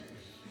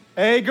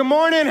Hey, good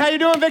morning. How you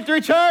doing,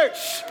 Victory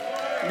Church?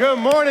 Good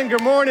morning,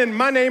 good morning.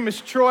 My name is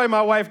Troy.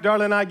 My wife,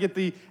 Darla, and I get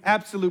the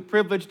absolute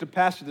privilege to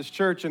pastor this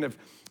church. And if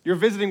you're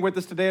visiting with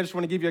us today, I just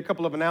want to give you a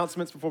couple of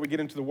announcements before we get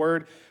into the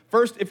Word.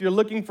 First, if you're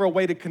looking for a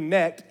way to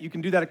connect, you can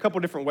do that a couple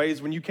different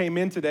ways. When you came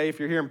in today, if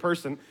you're here in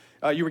person,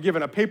 you were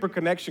given a paper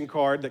connection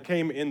card that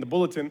came in the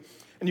bulletin,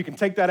 and you can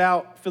take that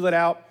out, fill it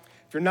out.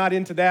 If you're not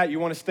into that, you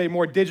want to stay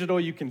more digital,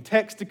 you can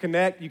text to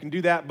connect. You can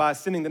do that by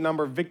sending the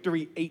number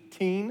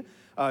Victory18,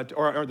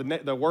 or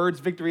the words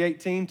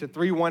Victory18 to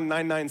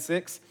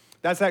 31996.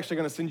 That's actually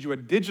going to send you a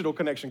digital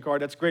connection card.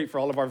 That's great for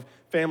all of our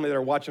family that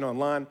are watching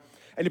online.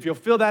 And if you'll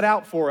fill that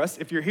out for us,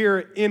 if you're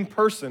here in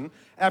person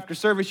after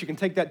service, you can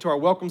take that to our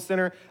Welcome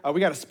Center. We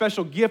got a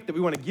special gift that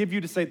we want to give you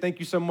to say thank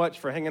you so much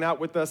for hanging out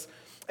with us.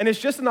 And it's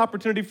just an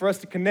opportunity for us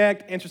to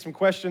connect, answer some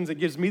questions. It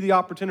gives me the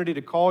opportunity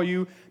to call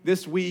you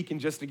this week and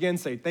just, again,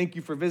 say thank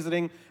you for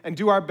visiting and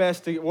do our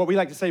best to, what we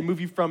like to say,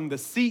 move you from the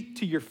seat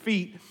to your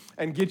feet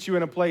and get you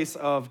in a place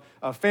of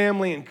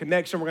family and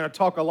connection. We're going to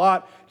talk a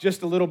lot,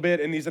 just a little bit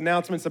in these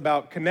announcements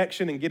about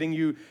connection and getting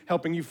you,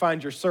 helping you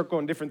find your circle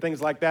and different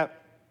things like that.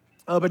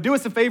 But do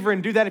us a favor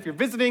and do that if you're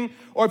visiting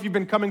or if you've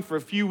been coming for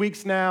a few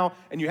weeks now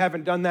and you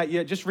haven't done that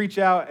yet. Just reach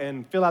out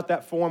and fill out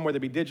that form, whether it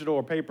be digital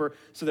or paper,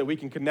 so that we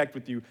can connect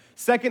with you.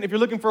 Second, if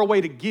you're looking for a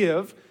way to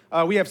give,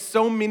 we have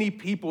so many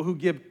people who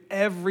give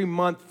every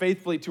month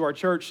faithfully to our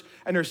church,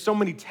 and there's so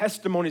many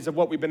testimonies of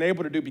what we've been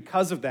able to do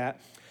because of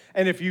that.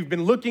 And if you've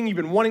been looking, you've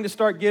been wanting to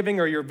start giving,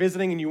 or you're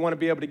visiting and you want to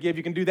be able to give,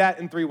 you can do that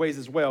in three ways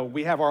as well.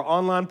 We have our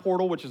online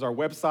portal, which is our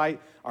website,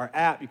 our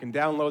app. You can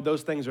download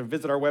those things or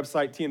visit our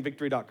website,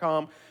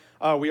 tnvictory.com.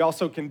 We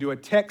also can do a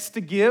text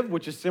to give,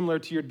 which is similar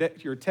to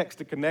your text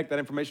to connect. That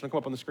information will come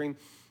up on the screen.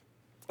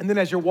 And then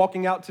as you're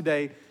walking out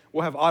today,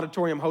 we'll have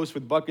auditorium hosts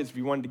with buckets if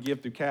you wanted to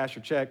give through cash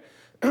or check.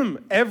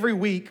 Every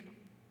week,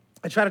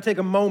 I try to take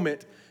a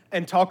moment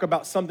and talk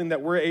about something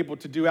that we're able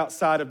to do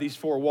outside of these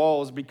four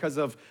walls because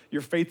of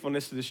your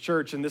faithfulness to this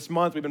church. And this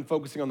month, we've been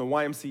focusing on the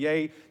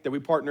YMCA that we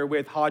partner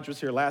with. Hodge was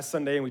here last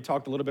Sunday, and we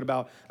talked a little bit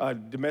about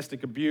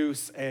domestic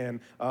abuse and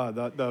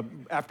the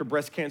after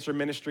breast cancer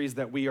ministries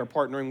that we are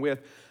partnering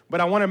with. But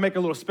I want to make a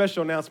little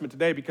special announcement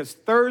today because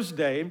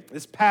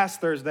this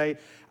past Thursday,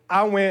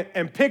 I went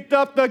and picked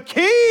up the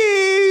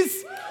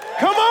keys.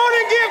 Come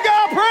on and give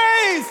God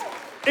praise.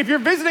 If you're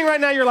visiting right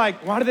now, you're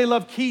like, why do they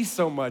love keys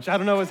so much? I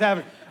don't know what's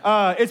happening.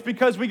 It's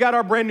because we got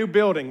our brand new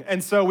building.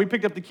 And so we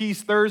picked up the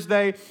keys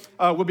Thursday.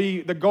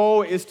 The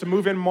goal is to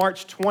move in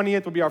March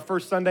 20th will be our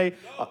first Sunday.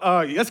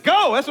 Let's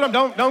go. That's what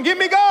don't get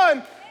me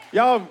going.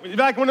 Y'all,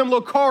 like one of them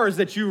little cars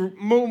that you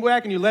move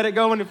back and you let it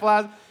go and it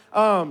flies.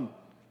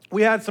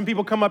 We had some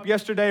people come up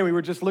yesterday. We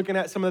were just looking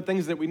at some of the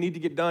things that we need to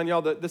get done.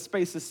 Y'all, the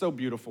space is so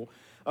beautiful.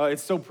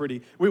 It's so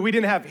pretty. We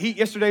didn't have heat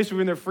yesterday, so we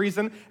were in there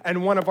freezing.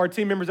 And one of our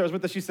team members that was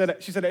with us, she said,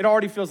 it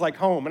already feels like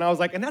home. And I was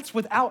like, and that's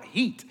without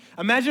heat.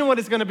 Imagine what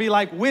it's going to be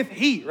like with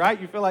heat, right?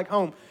 You feel like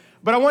home.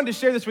 But I wanted to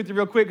share this with you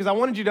real quick because I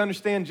wanted you to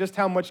understand just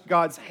how much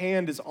God's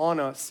hand is on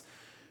us.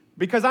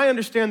 Because I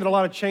understand that a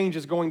lot of change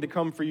is going to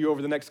come for you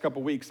over the next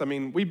couple weeks. I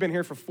mean, we've been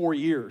here for 4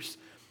 years.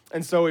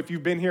 And so if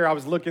you've been here, I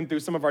was looking through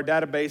some of our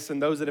database, and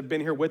those that have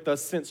been here with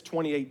us since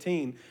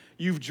 2018,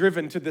 you've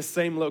driven to this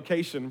same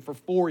location for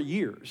 4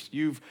 years.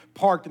 You've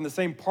parked in the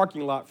same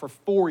parking lot for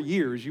 4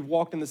 years. You've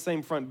walked in the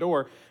same front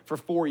door for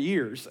 4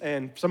 years,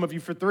 and some of you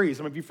for 3,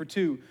 some of you for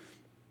 2.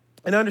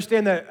 And I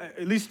understand that,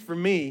 at least for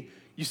me,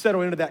 you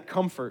settle into that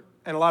comfort.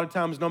 And a lot of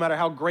times, no matter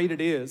how great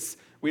it is,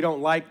 we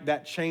don't like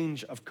that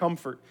change of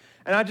comfort.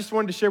 And I just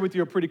wanted to share with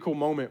you a pretty cool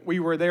moment. We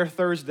were there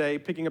Thursday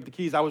picking up the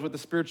keys. I was with a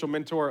spiritual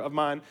mentor of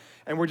mine,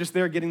 and we're just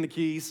there getting the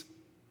keys.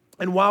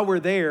 And while we're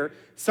there,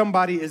 this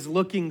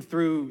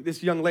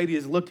young lady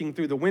is looking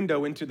through the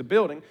window into the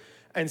building.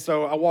 And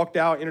so I walked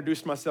out,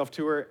 introduced myself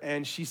to her,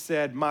 and she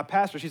said, my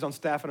pastor, she's on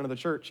staff at another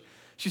church.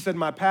 She said,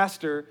 my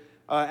pastor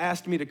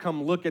asked me to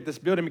come look at this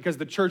building because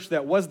the church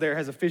that was there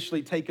has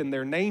officially taken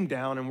their name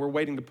down, and we're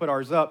waiting to put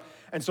ours up.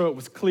 And so it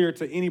was clear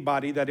to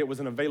anybody that it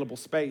was an available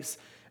space.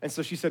 And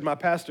so she said, my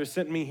pastor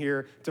sent me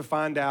here to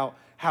find out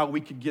how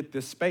we could get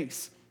this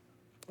space.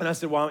 And I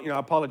said, well, I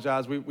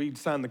apologize. We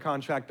signed the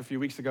contract a few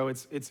weeks ago.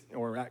 It was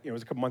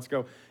a couple months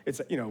ago.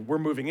 We're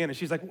moving in. And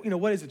she's like,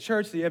 what is the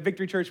church? So, yeah,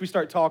 Victory Church. We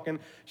start talking.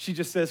 She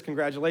just says,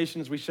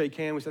 congratulations. We shake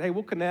hands. We said, hey,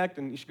 we'll connect.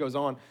 And she goes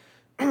on.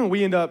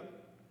 We end up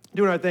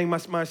doing our thing.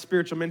 My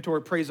spiritual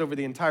mentor prays over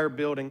the entire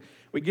building.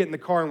 We get in the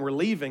car and we're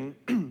leaving.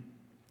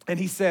 And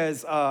he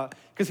says,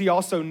 because he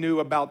also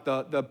knew about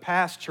the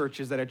past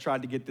churches that had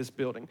tried to get this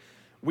building.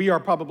 We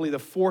are probably the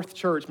 4th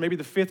church, maybe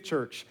the 5th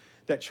church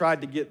that tried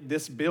to get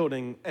this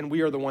building, and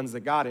we are the ones that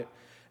got it.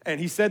 And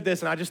he said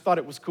this, and I just thought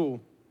it was cool.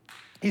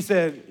 He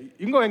said,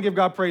 you can go ahead and give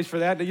God praise for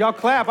that. Y'all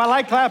clap. I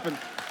like clapping.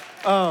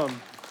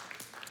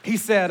 He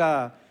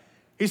said,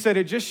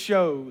 it just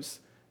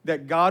shows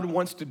that God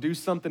wants to do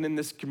something in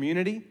this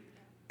community,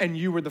 and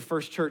you were the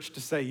first church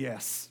to say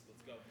yes.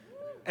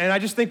 And I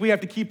just think we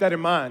have to keep that in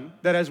mind,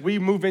 that as we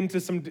move into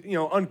some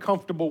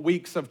uncomfortable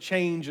weeks of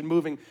change and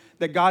moving,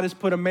 that God has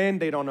put a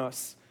mandate on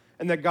us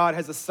and that God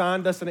has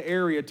assigned us an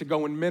area to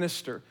go and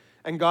minister.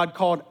 And God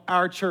called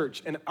our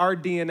church and our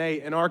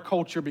DNA and our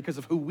culture because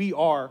of who we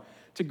are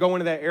to go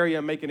into that area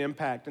and make an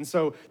impact. And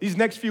so these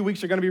next few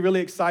weeks are going to be really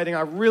exciting.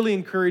 I really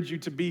encourage you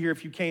to be here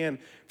if you can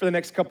for the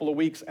next couple of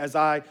weeks as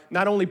I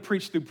not only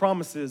preach through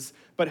promises,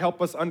 but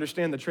help us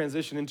understand the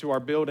transition into our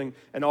building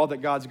and all that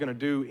God's going to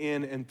do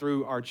in and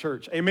through our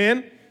church.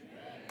 Amen?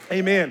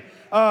 Amen.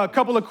 A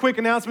couple of quick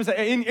announcements.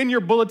 In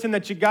your bulletin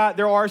that you got,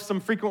 there are some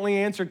frequently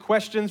answered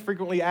questions,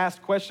 frequently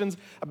asked questions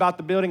about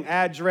the building,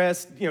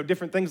 address,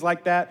 different things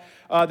like that.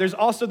 There's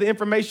also the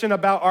information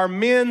about our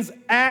men's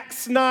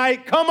Acts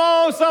night. Come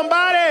on,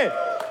 somebody.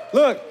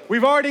 Look,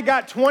 we've already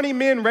got 20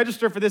 men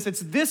registered for this. It's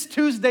this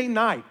Tuesday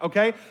night,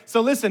 okay? So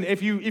listen,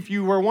 if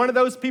you were one of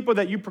those people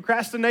that you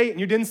procrastinate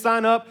and you didn't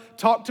sign up,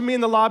 talk to me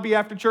in the lobby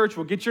after church.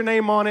 We'll get your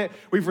name on it.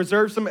 We've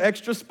reserved some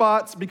extra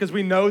spots because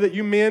we know that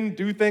you men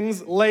do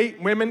things late.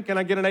 Women, can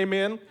I get an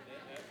amen?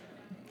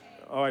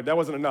 All right, that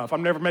wasn't enough.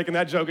 I'm never making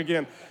that joke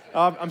again.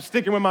 I'm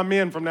sticking with my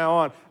men from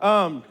now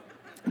on.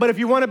 But if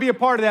you want to be a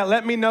part of that,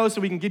 let me know so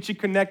we can get you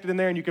connected in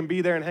there and you can be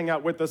there and hang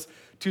out with us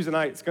Tuesday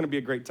night. It's going to be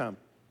a great time.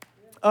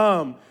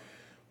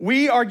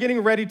 We are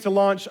getting ready to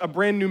launch a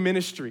brand new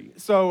ministry.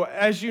 So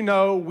as you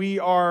know, we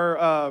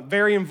are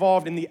very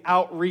involved in the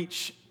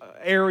outreach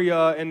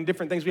area and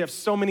different things. We have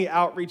so many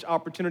outreach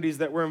opportunities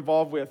that we're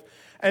involved with.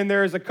 And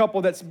there's a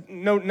couple that's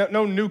no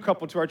new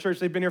couple to our church.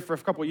 They've been here for a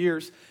couple of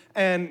years,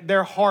 and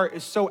their heart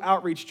is so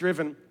outreach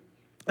driven.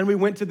 And we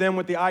went to them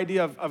with the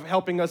idea of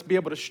helping us be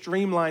able to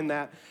streamline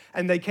that.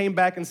 And they came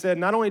back and said,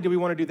 not only do we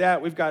want to do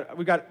that, we've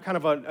got kind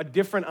of a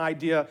different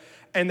idea.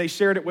 And they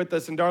shared it with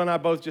us. And Darla and I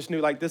both just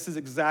knew, this is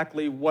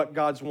exactly what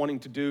God's wanting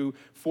to do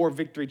for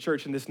Victory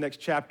Church in this next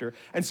chapter.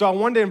 And so I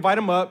wanted to invite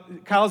them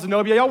up. Kyle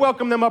Zenobia, y'all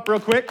welcome them up real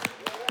quick.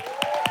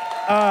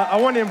 I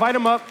wanted to invite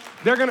them up.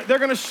 They're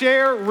gonna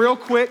share real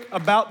quick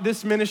about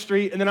this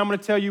ministry, and then I'm gonna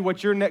tell you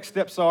what your next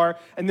steps are,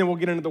 and then we'll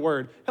get into the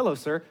word. Hello,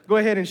 sir. Go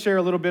ahead and share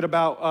a little bit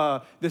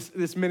about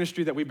this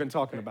ministry that we've been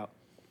talking about.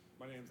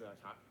 My name's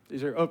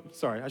Kyle. Oh,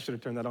 sorry, I should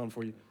have turned that on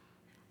for you.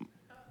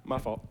 My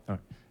fault. All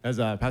right. As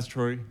Pastor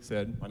Troy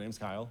said, my name's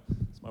Kyle.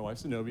 It's my wife,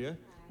 Zenobia,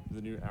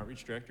 the new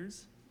outreach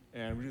directors,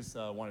 and we just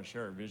want to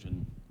share our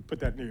vision. Put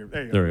that near.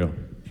 There we go.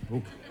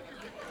 Ooh,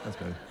 that's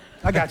better.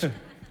 I got you.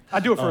 I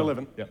do it for a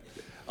living. Yeah.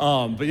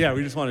 But yeah,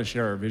 we just want to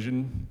share our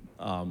vision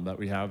that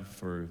we have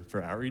for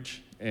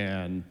outreach,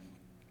 and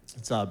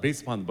it's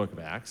based upon the book of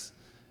Acts,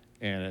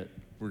 and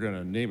we're going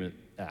to name it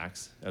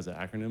Acts as an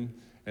acronym,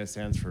 and it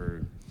stands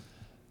for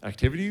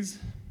activities,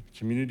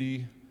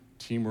 community,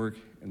 teamwork,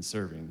 and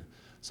serving.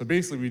 So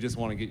basically, we just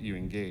want to get you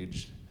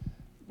engaged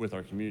with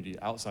our community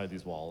outside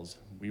these walls.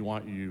 We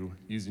want you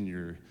using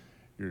your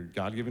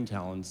God-given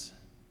talents,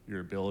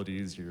 your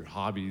abilities, your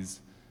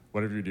hobbies,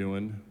 whatever you're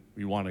doing.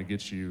 We want to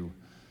get you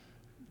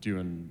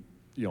doing,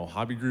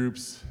 hobby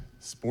groups,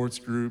 sports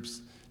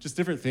groups, just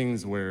different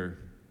things where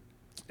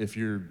if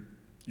you're,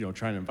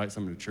 trying to invite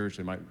someone to church,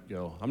 they might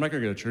go, I'm not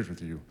going to go to church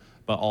with you,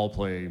 but I'll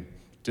play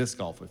disc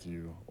golf with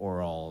you,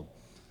 or I'll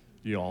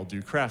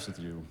do crafts with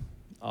you.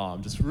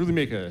 Just really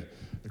make a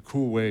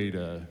cool way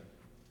to,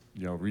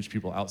 reach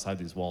people outside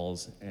these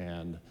walls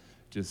and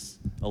just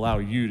allow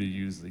you to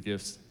use the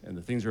gifts and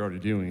the things you're already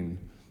doing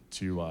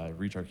to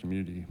reach our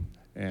community.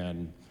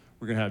 And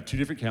we're going to have 2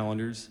 different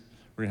calendars.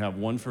 We're going to have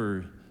one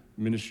for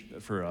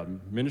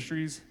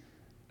ministries,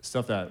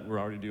 stuff that we're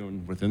already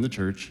doing within the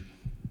church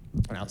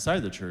and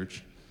outside the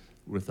church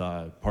with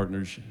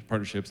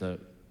partnerships that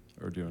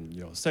are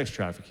doing, sex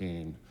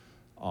trafficking,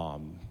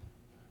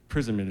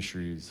 prison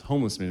ministries,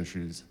 homeless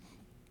ministries,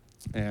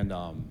 and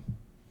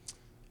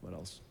what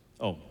else?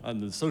 Oh, on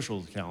the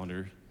social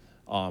calendar,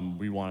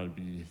 we want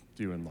to be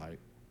doing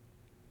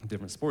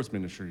different sports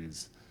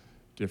ministries,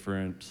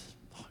 different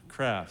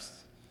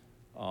crafts.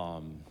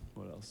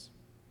 What else?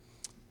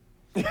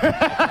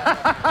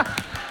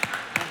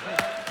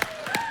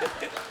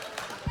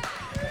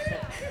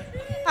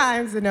 Hi,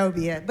 I'm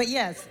Zenobia. But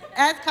yes,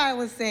 as Kyle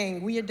was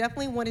saying, we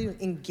definitely want to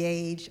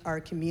engage our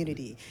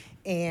community.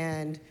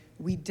 And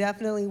we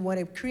definitely want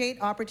to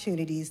create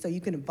opportunities so you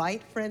can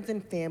invite friends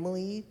and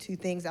family to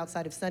things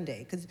outside of Sunday.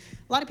 Because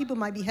a lot of people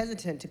might be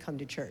hesitant to come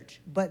to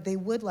church, but they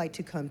would like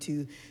to come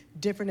to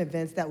different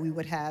events that we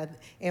would have.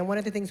 And one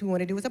of the things we want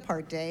to do is a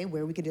park day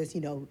where we could just,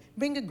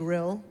 bring a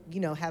grill,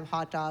 have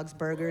hot dogs,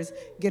 burgers,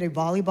 get a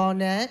volleyball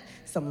net,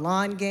 some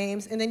lawn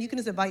games, and then you can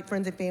just invite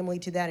friends and family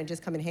to that and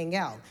just come and hang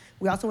out.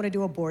 We also want to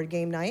do a board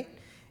game night.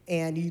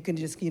 And you can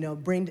just,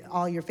 bring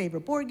all your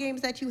favorite board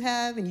games that you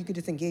have, and you can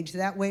just engage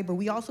that way. But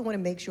we also want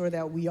to make sure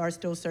that we are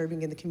still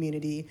serving in the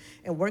community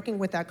and working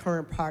with our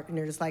current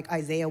partners like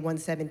Isaiah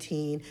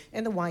 117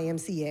 and the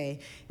YMCA.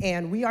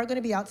 And we are going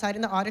to be outside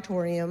in the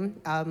auditorium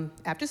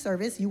after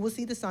service. You will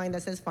see the sign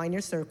that says Find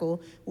Your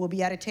Circle. We'll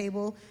be at a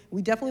table.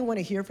 We definitely want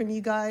to hear from you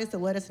guys to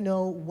let us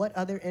know what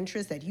other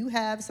interests that you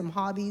have, some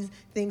hobbies,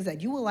 things that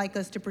you would like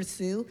us to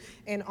pursue,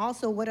 and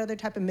also what other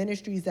type of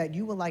ministries that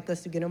you would like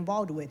us to get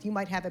involved with. You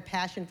might have a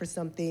passion for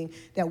something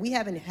that we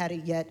haven't had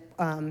it yet,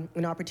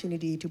 an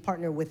opportunity to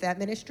partner with that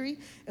ministry.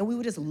 And we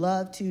would just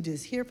love to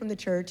just hear from the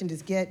church and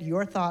just get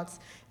your thoughts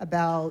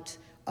about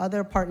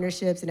other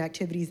partnerships and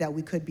activities that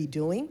we could be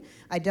doing.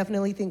 I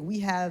definitely think we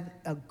have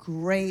a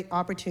great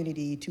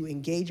opportunity to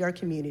engage our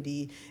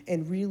community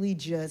and really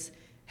just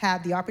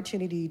have the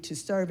opportunity to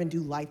serve and do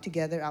life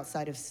together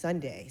outside of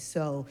Sunday.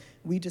 So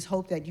we just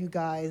hope that you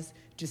guys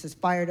just as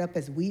fired up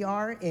as we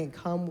are and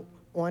come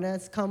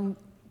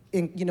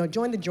and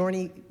join the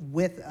journey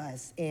with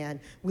us. And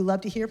we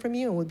love to hear from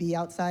you, and we'll be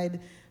outside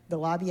the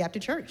lobby after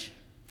church.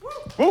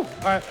 Woo! All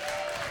right.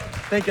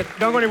 Thank you.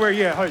 Don't go anywhere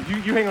yet.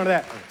 You hang on to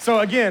that. So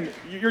again,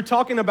 you're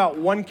talking about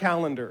one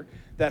calendar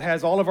that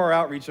has all of our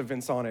outreach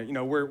events on it.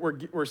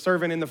 We're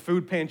serving in the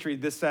food pantry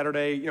this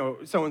Saturday,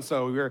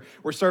 so-and-so.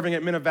 We're serving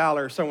at Men of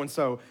Valor,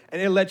 so-and-so.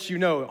 And it lets you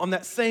know. On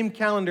that same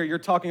calendar, you're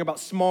talking about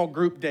small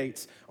group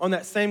dates. On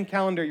that same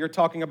calendar, you're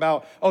talking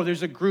about,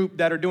 there's a group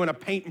that are doing a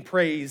paint and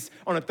praise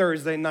on a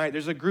Thursday night.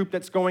 There's a group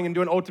that's going and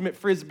doing ultimate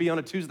frisbee on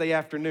a Tuesday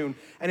afternoon.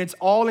 And it's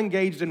all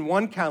engaged in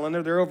one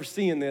calendar. They're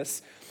overseeing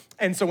this.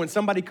 And so when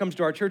somebody comes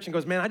to our church and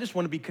goes, man, I just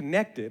want to be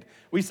connected,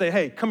 we say,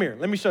 hey, come here,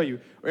 let me show you.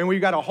 And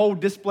we've got a whole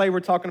display we're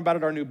talking about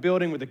at our new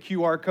building with a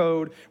QR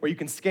code where you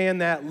can scan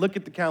that, look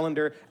at the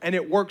calendar, and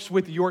it works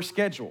with your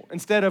schedule.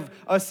 Instead of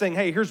us saying,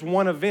 hey, here's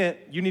one event,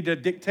 you need to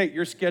dictate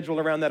your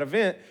schedule around that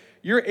event,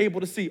 you're able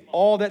to see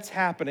all that's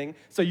happening,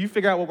 so you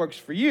figure out what works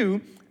for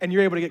you, and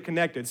you're able to get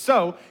connected.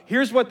 So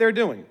here's what they're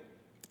doing.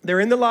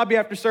 They're in the lobby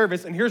after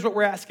service, and here's what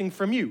we're asking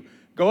from you.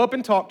 Go up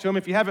and talk to them.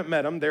 If you haven't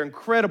met them, they're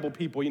incredible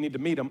people. You need to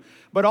meet them.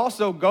 But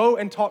also go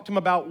and talk to them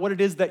about what it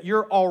is that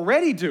you're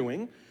already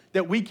doing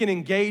that we can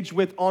engage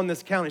with on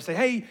this calendar. Say,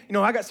 hey,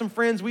 I got some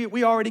friends.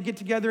 We already get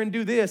together and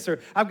do this. Or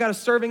I've got a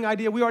serving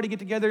idea. We already get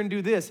together and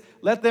do this.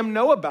 Let them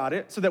know about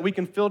it so that we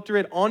can filter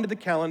it onto the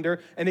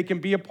calendar and it can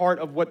be a part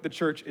of what the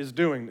church is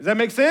doing. Does that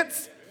make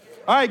sense?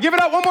 All right, give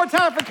it up one more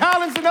time for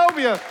Kyle and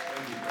Zenobia.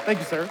 Thank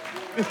you, sir.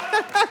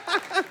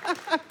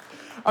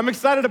 I'm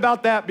excited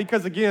about that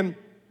because, again,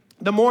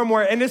 the more and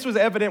more, and this was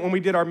evident when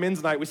we did our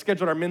men's night, we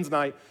scheduled our men's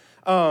night,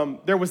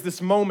 there was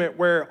this moment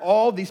where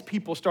all these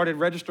people started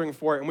registering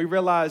for it, and we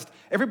realized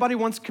everybody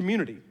wants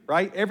community,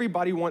 right?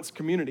 Everybody wants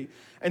community.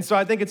 And so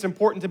I think it's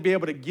important to be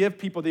able to give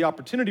people the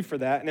opportunity for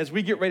that. And as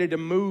we get ready to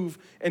move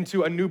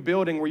into a new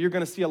building where you're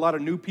going to see a lot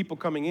of new people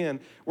coming in,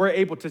 we're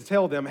able to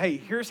tell them, hey,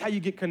 here's how you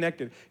get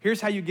connected.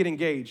 Here's how you get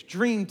engaged.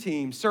 Dream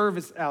team,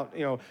 service out,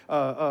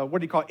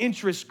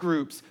 interest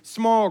groups,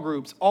 small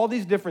groups, all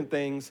these different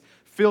things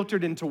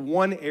filtered into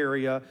one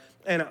area,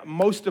 and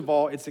most of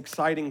all, it's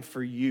exciting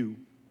for you.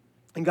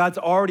 And God's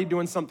already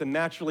doing something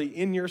naturally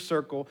in your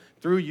circle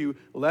through you.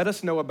 Let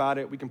us know about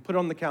it. We can put it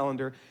on the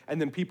calendar, and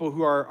then people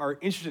who are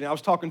interested. I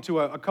was talking to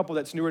a couple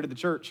that's newer to the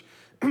church,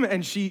 and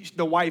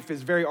the wife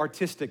is very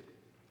artistic.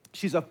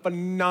 She's a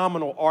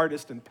phenomenal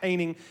artist in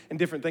painting and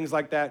different things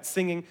like that,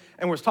 singing.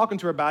 And we're talking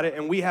to her about it.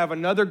 And we have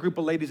another group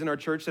of ladies in our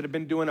church that have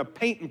been doing a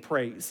paint and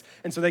praise.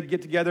 And so they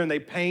get together and they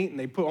paint and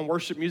they put on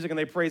worship music and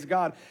they praise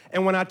God.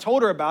 And when I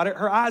told her about it,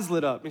 her eyes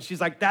lit up. And she's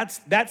like,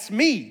 that's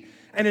me.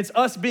 And it's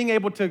us being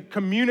able to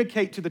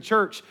communicate to the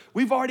church.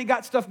 We've already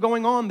got stuff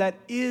going on that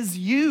is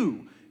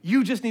you.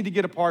 You just need to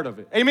get a part of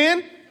it.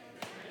 Amen?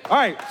 All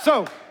right,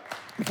 so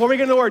before we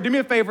get into the word, do me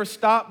a favor,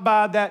 stop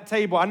by that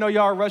table. I know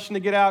y'all are rushing to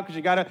get out because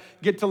you got to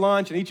get to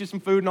lunch and eat you some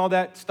food and all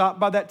that. Stop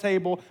by that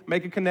table,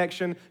 make a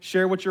connection,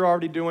 share what you're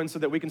already doing so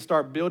that we can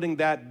start building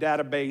that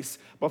database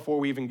before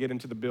we even get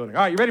into the building.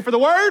 All right, you ready for the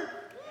word?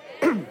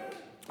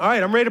 All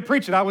right, I'm ready to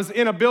preach it. I was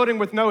in a building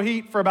with no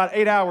heat for about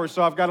 8 hours,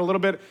 so I've got a little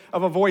bit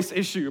of a voice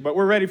issue, but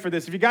we're ready for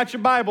this. If you got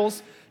your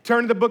Bibles,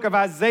 turn to the book of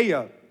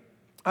Isaiah.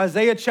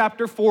 Isaiah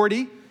chapter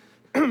 40.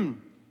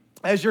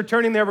 As you're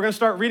turning there, we're going to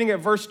start reading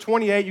at verse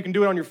 28. You can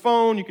do it on your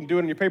phone. You can do it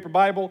in your paper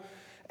Bible.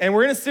 And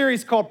we're in a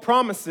series called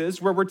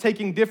Promises, where we're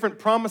taking different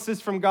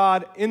promises from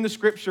God in the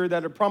Scripture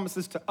that are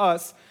promises to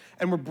us,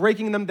 and we're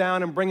breaking them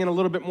down and bringing a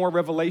little bit more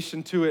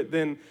revelation to it.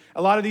 Then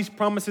a lot of these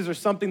promises are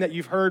something that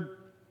you've heard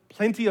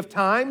plenty of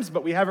times,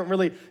 but we haven't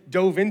really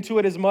dove into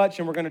it as much,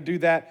 and we're going to do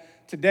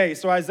that today.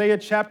 So Isaiah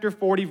chapter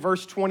 40,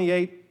 verse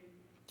 28.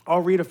 I'll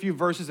read a few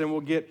verses, and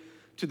we'll get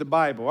to the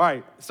Bible. All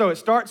right, so it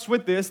starts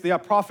with this, the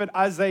prophet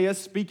Isaiah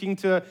speaking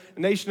to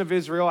the nation of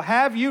Israel.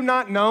 Have you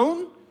not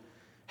known?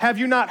 Have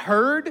you not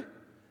heard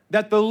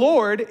that the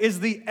Lord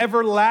is the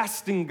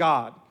everlasting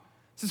God?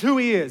 This is who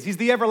he is. He's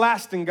the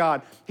everlasting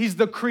God. He's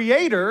the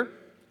creator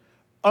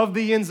of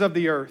the ends of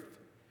the earth.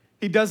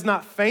 He does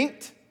not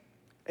faint,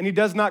 and he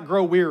does not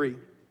grow weary.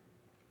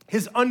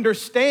 His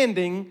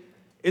understanding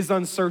is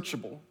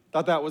unsearchable.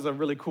 Thought that was a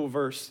really cool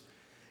verse.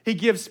 He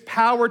gives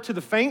power to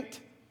the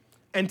faint,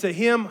 and to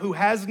him who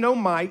has no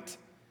might,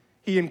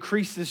 he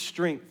increases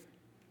strength.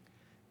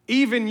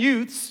 Even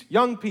youths,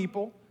 young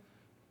people,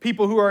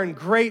 people who are in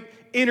great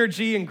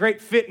energy and great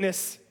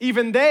fitness,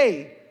 even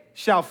they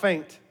shall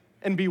faint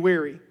and be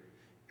weary.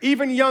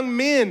 Even young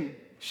men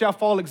shall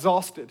fall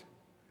exhausted.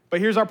 But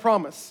here's our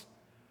promise.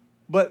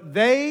 But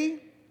they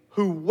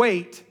who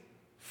wait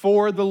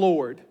for the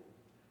Lord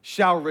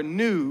shall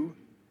renew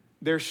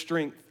their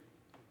strength.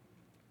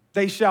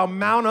 They shall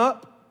mount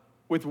up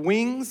with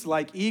wings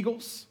like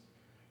eagles.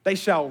 They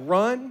shall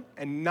run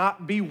and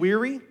not be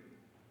weary.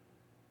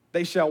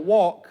 They shall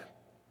walk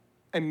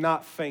and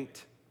not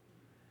faint.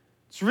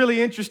 It's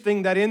really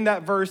interesting that in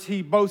that verse,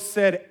 he both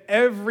said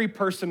every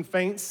person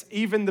faints,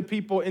 even the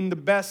people in the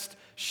best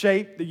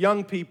shape, the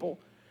young people,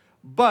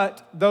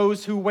 but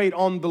those who wait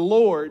on the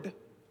Lord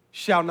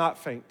shall not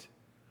faint.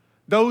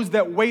 Those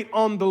that wait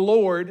on the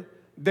Lord,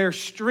 their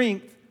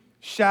strength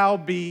shall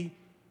be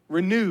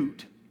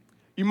renewed.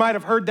 You might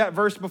have heard that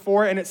verse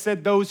before, and it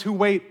said those who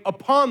wait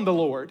upon the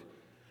Lord.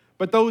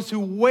 But those who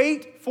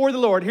wait for the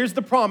Lord, here's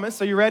the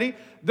promise. Are you ready?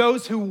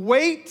 Those who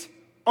wait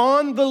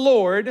on the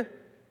Lord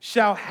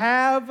shall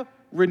have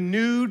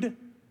renewed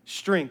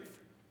strength.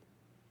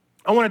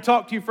 I want to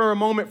talk to you for a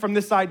moment from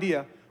this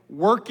idea,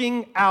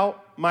 working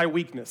out my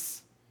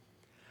weakness.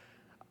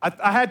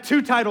 I had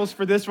two titles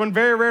for this one.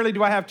 Very rarely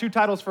do I have two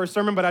titles for a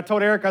sermon, but I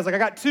told Eric, I was like, I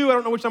got two. I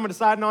don't know which I'm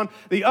deciding on.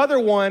 The other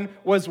one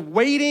was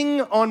waiting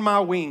on my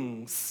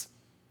wings.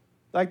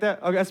 Like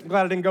that? Okay, I'm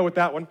glad I didn't go with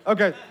that one.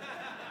 Okay.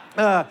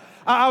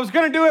 I was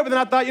going to do it, but then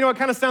I thought, it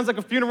kind of sounds like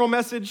a funeral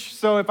message.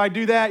 So if I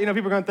do that, people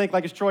are going to think,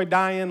 like, is Troy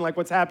dying? Like,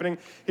 what's happening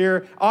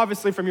here?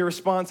 Obviously, from your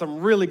response, I'm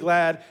really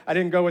glad I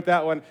didn't go with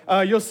that one.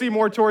 You'll see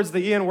more towards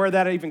the end where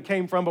that even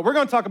came from. But we're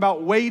going to talk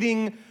about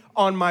waiting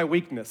on my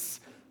weakness.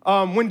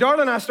 When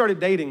Darla and I started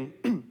dating,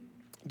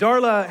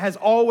 Darla has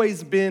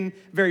always been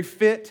very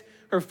fit.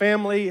 Her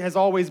family has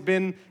always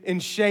been in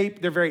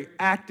shape. They're very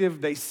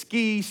active. They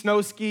ski,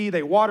 snow ski,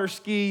 they water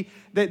ski.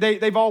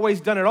 They've always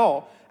done it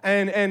all.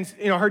 And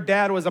her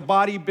dad was a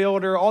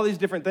bodybuilder, all these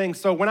different things.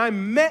 So when I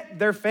met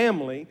their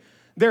family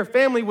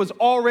was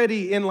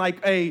already in like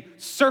a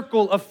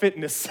circle of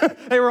fitness.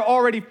 They were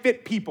already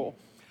fit people.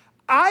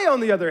 I, on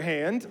the other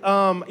hand,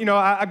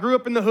 I grew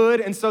up in the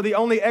hood, and so the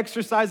only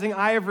exercising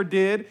I ever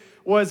did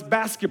was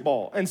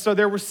basketball. And so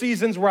there were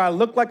seasons where I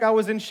looked like I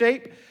was in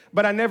shape,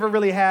 but I never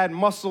really had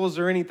muscles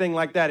or anything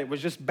like that. It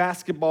was just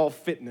basketball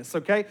fitness,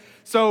 okay?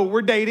 So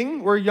we're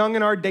dating. We're young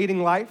in our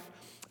dating life,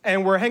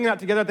 and we're hanging out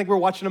together. I think we're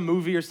watching a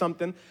movie or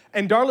something,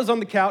 and Darla's on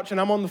the couch, and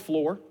I'm on the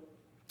floor,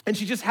 and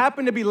she just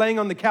happened to be laying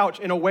on the couch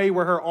in a way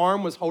where her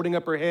arm was holding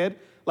up her head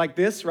like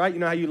this, right? You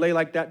know how you lay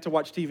like that to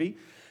watch TV?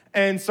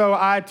 And so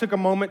I took a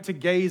moment to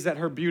gaze at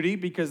her beauty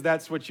because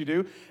that's what you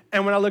do.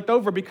 And when I looked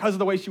over, because of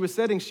the way she was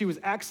sitting, she was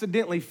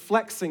accidentally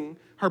flexing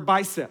her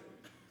bicep.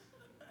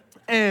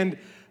 And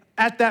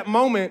at that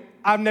moment,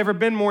 I've never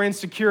been more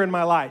insecure in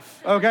my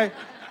life, okay?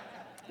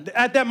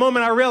 At that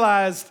moment, I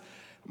realized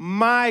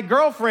my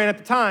girlfriend at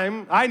the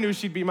time, I knew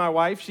she'd be my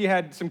wife. She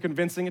had some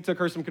convincing. It took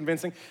her some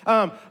convincing.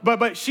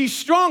 But she's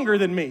stronger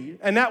than me.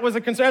 And that was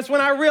a concern. That's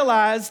when I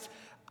realized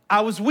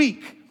I was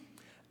weak.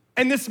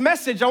 And this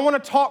message, I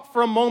want to talk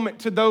for a moment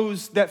to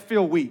those that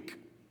feel weak.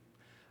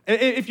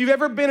 If you've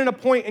ever been in a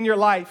point in your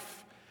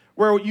life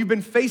where you've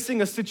been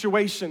facing a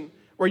situation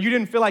where you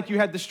didn't feel like you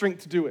had the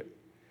strength to do it,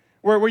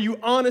 where you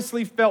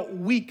honestly felt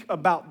weak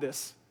about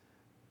this,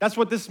 that's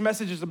what this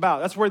message is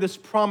about. That's where this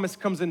promise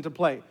comes into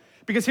play.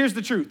 Because here's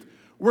the truth.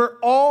 We're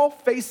all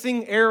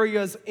facing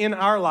areas in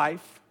our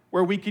life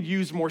where we could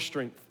use more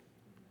strength.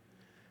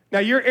 Now,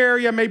 your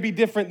area may be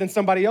different than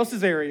somebody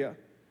else's area,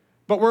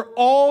 but we're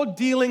all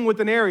dealing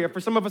with an area.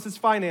 For some of us, it's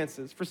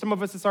finances. For some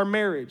of us, it's our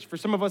marriage. For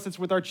some of us, it's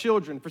with our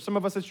children. For some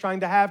of us, it's trying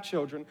to have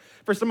children.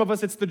 For some of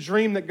us, it's the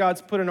dream that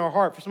God's put in our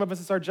heart. For some of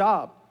us, it's our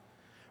job.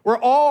 We're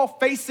all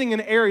facing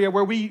an area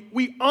where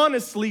we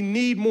honestly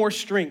need more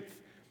strength.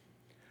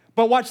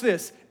 But watch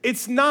this.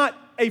 It's not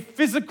a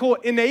physical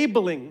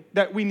enabling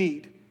that we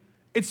need.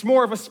 It's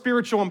more of a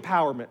spiritual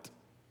empowerment.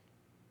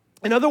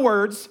 In other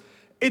words,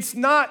 it's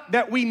not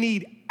that we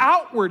need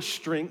outward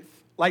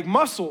strength, like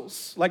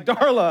muscles, like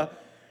Darla.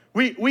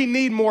 We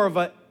need more of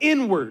an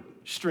inward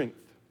strength.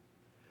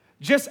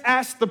 Just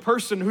ask the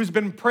person who's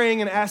been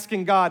praying and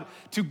asking God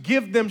to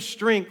give them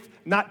strength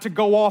not to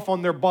go off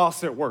on their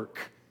boss at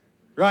work,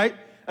 right?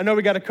 I know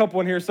we got a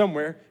couple in here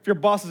somewhere. If your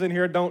boss is in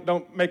here,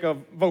 don't make a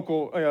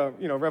vocal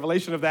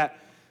revelation of that.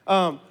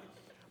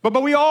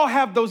 But we all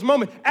have those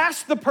moments.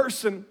 Ask the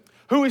person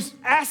who is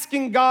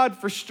asking God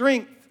for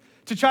strength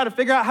to try to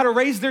figure out how to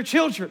raise their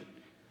children,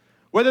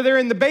 whether they're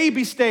in the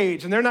baby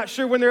stage and they're not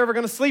sure when they're ever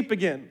going to sleep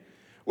again,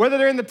 whether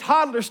they're in the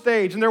toddler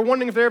stage and they're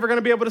wondering if they're ever going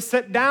to be able to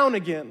sit down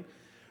again,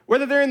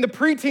 whether they're in the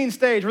preteen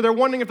stage where they're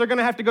wondering if they're going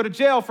to have to go to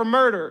jail for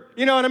murder.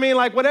 You know what I mean?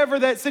 Like whatever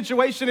that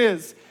situation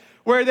is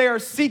where they are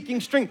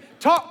seeking strength.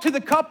 Talk to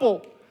the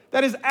couple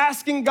that is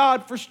asking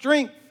God for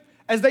strength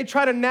as they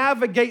try to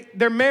navigate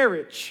their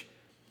marriage.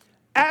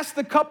 Ask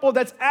the couple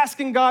that's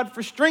asking God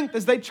for strength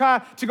as they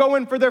try to go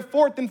in for their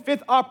fourth and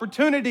fifth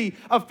opportunity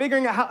of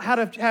figuring out how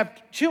to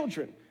have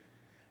children.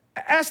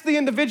 Ask the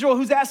individual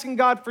who's asking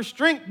God for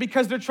strength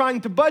because they're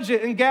trying to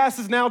budget and gas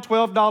is now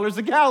 $12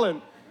 a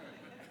gallon.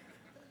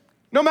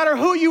 No matter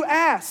who you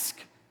ask,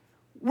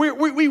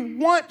 we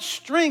want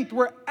strength.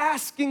 We're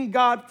asking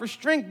God for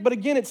strength, but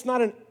again, it's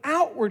not an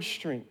outward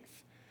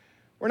strength.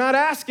 We're not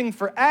asking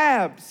for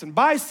abs and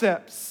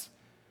biceps.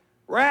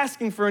 We're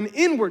asking for an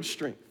inward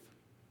strength.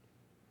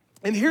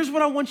 And here's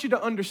what I want you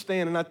to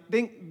understand, and I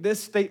think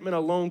this statement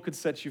alone could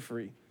set you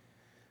free.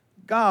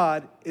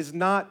 God is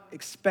not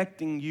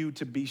expecting you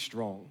to be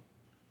strong.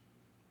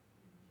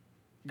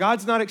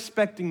 God's not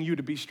expecting you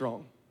to be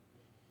strong.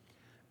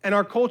 And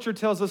our culture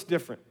tells us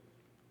different.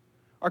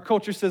 Our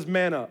culture says,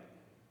 man up.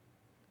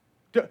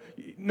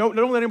 Don't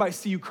let anybody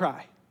see you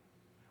cry.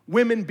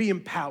 Women, be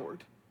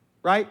empowered,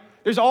 right?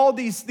 There's all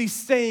these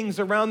sayings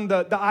around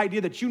the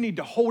idea that you need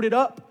to hold it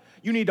up.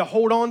 You need to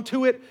hold on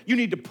to it. You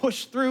need to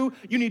push through.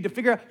 You need to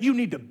figure out, you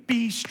need to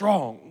be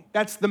strong.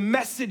 That's the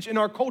message in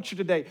our culture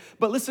today.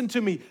 But listen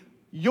to me,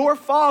 your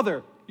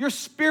father, your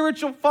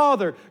spiritual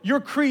father,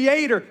 your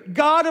creator,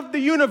 God of the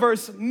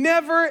universe,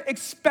 never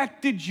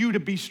expected you to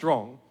be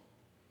strong.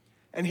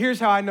 And here's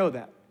how I know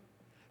that.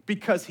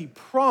 Because he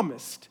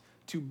promised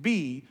to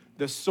be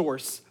the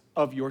source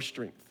of your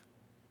strength.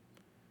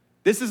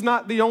 This is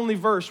not the only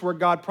verse where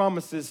God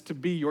promises to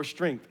be your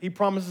strength. He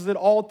promises it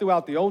all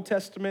throughout the Old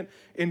Testament,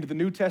 into the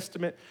New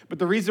Testament. But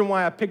the reason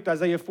why I picked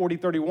Isaiah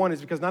 40:31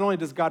 is because not only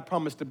does God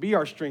promise to be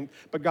our strength,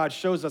 but God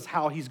shows us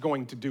how he's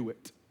going to do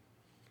it.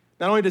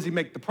 Not only does he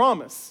make the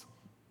promise,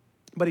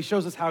 but he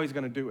shows us how he's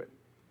going to do it.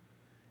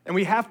 And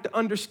we have to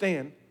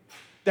understand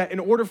that in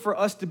order for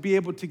us to be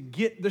able to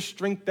get the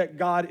strength that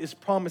God is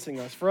promising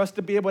us, for us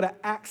to be able to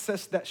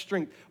access that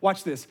strength,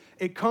 watch this,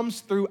 it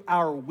comes through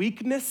our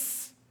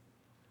weakness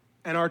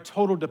and our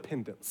total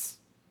dependence.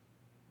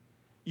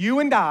 You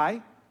and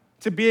I,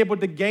 to be able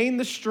to gain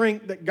the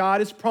strength that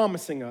God is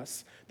promising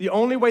us, the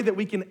only way that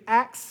we can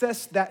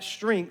access that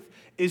strength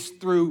is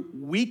through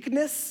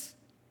weakness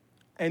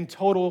and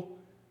total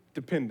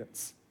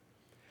dependence.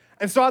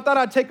 And so I thought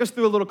I'd take us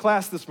through a little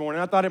class this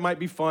morning. I thought it might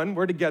be fun.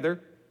 We're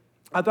together.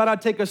 I thought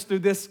I'd take us through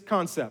this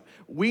concept.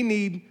 We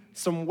need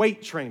some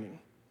weight training.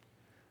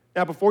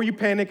 Now, before you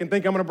panic and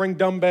think I'm gonna bring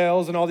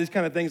dumbbells and all these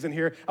kind of things in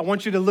here, I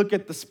want you to look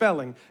at the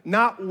spelling.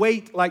 Not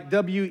weight like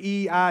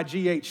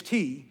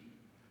W-E-I-G-H-T,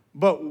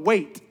 but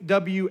weight,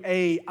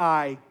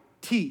 W-A-I-T.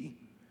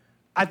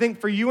 I think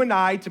for you and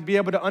I to be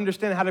able to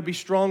understand how to be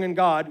strong in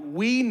God,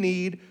 we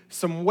need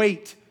some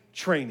weight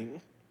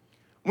training.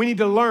 We need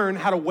to learn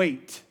how to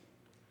wait.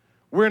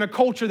 We're in a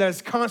culture that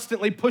is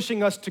constantly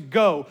pushing us to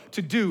go,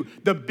 to do.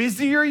 The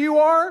busier you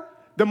are,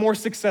 the more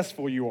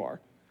successful you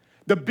are.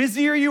 The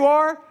busier you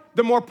are,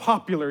 the more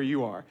popular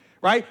you are,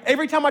 right?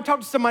 Every time I talk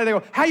to somebody, they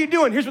go, how you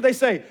doing? Here's what they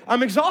say,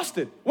 I'm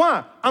exhausted.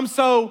 Why? I'm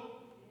so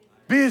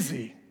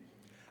busy.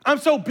 I'm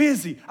so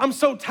busy. I'm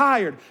so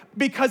tired.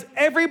 Because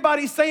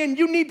everybody's saying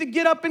you need to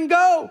get up and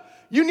go.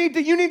 You need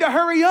to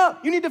hurry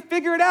up. You need to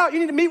figure it out. You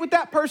need to meet with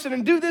that person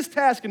and do this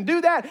task and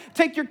do that.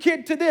 Take your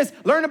kid to this.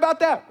 Learn about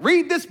that.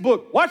 Read this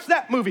book. Watch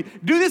that movie.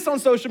 Do this on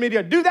social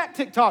media. Do that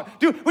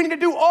TikTok. We need to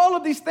do all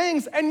of these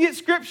things. And yet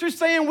Scripture's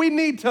saying we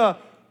need to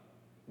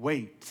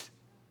wait.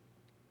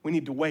 We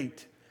need to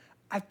wait.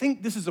 I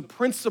think this is a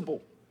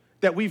principle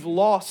that we've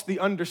lost the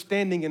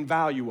understanding and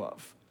value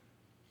of.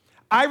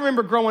 I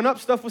remember growing up,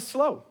 stuff was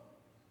slow.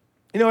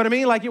 You know what I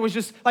mean? Like it was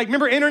just, like,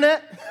 remember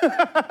internet?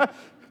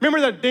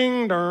 Remember the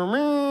ding, dong,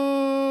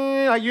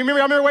 like I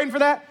remember waiting for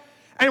that?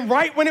 And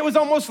right when it was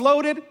almost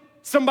loaded,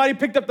 somebody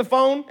picked up the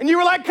phone and you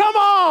were like, come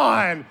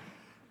on.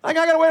 Like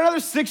I gotta wait another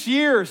 6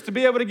 years to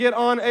be able to get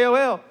on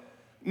AOL.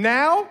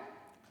 Now,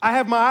 I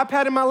have my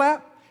iPad in my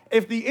lap.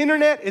 If the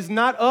internet is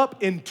not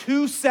up in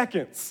 2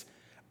 seconds,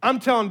 I'm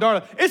telling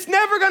Darla, it's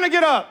never gonna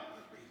get up.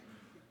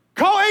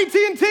 Call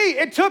AT&T.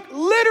 It took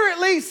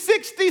literally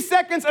 60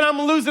 seconds and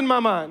I'm losing my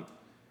mind,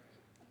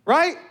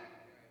 right?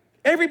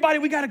 Everybody,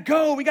 we gotta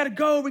go, we gotta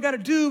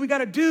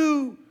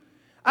do.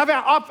 I've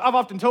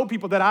often told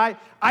people that I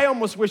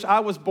almost wish I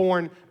was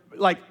born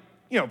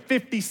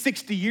 50,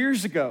 60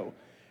 years ago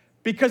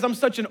because I'm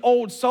such an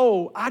old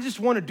soul. I just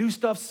wanna do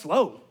stuff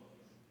slow.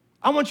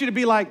 I want you to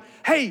be like,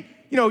 hey,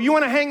 you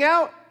wanna hang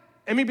out?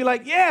 And me be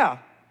like, yeah.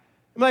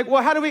 I'm like,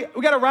 well, how do we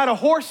gotta ride a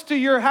horse to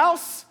your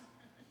house?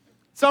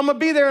 So I'm gonna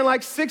be there in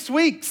like 6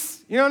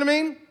 weeks. You know what I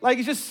mean? Like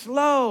it's just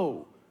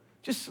slow,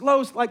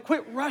 like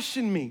quit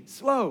rushing me,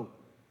 slow.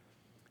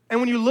 And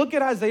when you look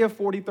at Isaiah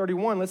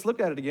 40:31, let's look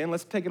at it again.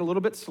 Let's take it a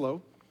little bit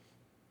slow.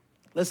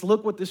 Let's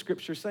look what the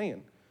scripture's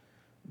saying.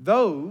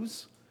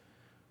 Those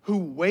who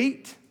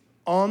wait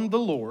on the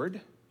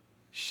Lord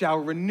shall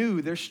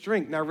renew their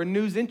strength. Now,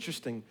 renew's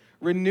interesting.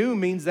 Renew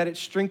means that it's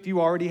strength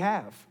you already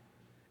have.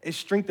 It's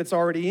strength that's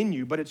already in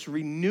you, but it's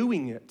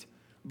renewing it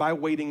by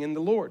waiting in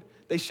the Lord.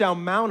 They shall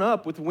mount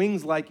up with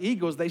wings like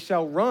eagles. They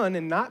shall run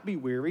and not be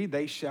weary.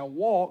 They shall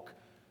walk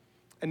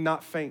and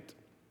not faint.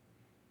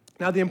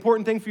 Now, the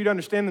important thing for you to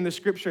understand in this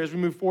scripture as we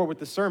move forward with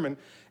the sermon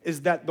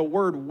is that the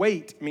word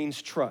wait means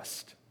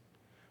trust.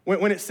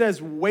 When it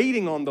says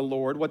waiting on the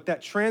Lord, what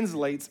that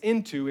translates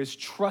into is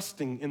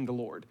trusting in the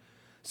Lord.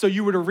 So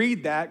you were to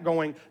read that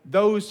going,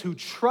 those who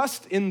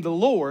trust in the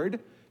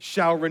Lord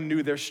shall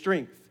renew their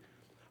strength.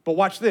 But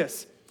watch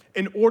this.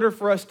 In order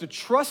for us to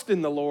trust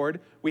in the Lord,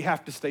 we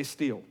have to stay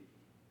still.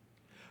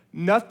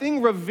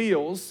 Nothing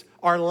reveals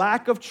our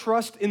lack of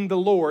trust in the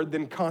Lord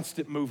than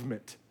constant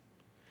movement.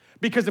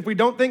 Because if we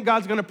don't think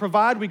God's gonna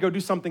provide, we go do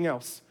something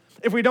else.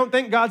 If we don't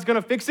think God's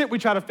gonna fix it, we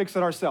try to fix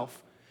it ourselves.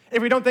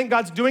 If we don't think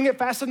God's doing it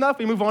fast enough,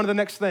 we move on to the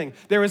next thing.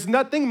 There is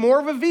nothing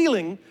more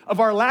revealing of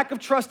our lack of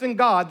trust in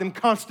God than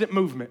constant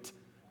movement.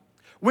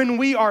 When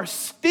we are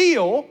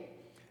still,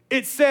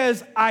 it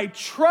says, I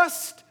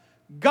trust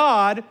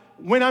God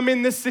when I'm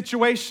in this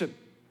situation.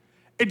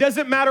 It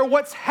doesn't matter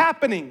what's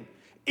happening.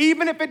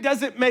 Even if it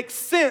doesn't make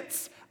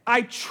sense,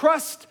 I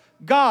trust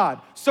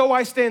God, so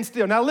I stand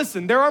still. Now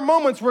listen, there are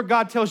moments where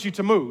God tells you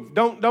to move.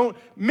 Don't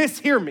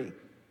mishear me.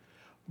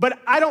 But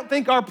I don't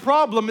think our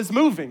problem is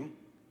moving.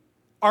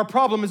 Our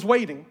problem is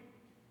waiting.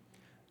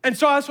 And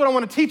so that's what I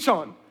want to teach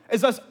on,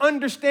 is us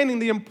understanding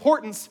the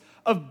importance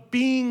of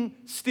being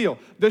still.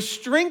 The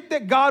strength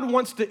that God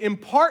wants to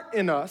impart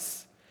in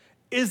us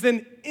is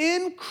an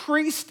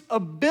increased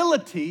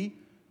ability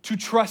to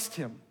trust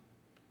him.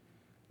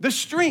 The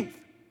strength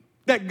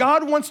that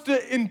God wants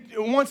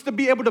to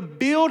be able to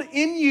build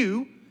in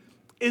you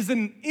is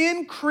an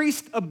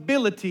increased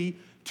ability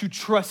to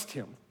trust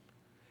him.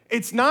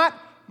 It's not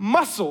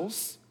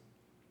muscles,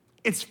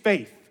 it's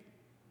faith.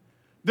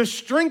 The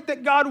strength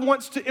that God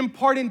wants to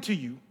impart into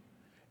you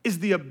is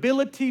the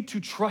ability to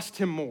trust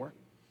him more.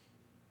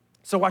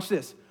 So watch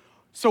this.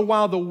 So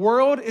while the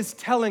world is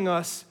telling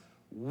us,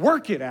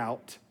 work it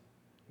out,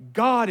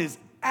 God is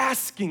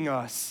asking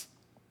us,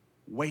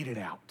 wait it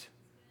out.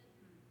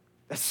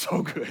 That's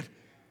so good.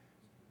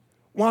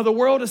 While the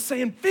world is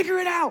saying, figure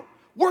it out,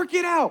 work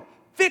it out,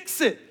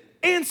 fix it,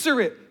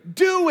 answer it,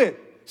 do it,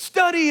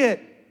 study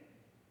it,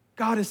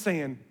 God is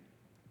saying,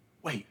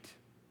 wait,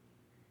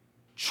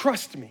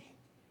 trust me.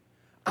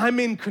 I'm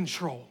in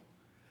control.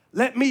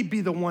 Let me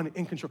be the one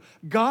in control.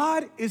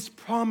 God is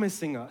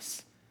promising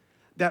us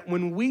that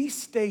when we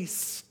stay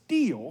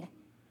still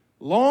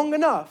long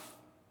enough,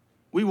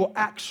 we will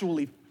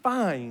actually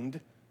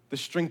find the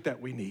strength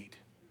that we need.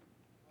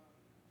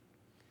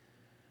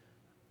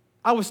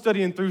 I was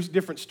studying through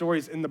different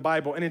stories in the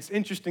Bible, and it's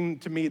interesting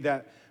to me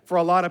that for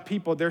a lot of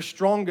people, their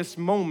strongest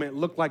moment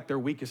looked like their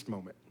weakest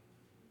moment.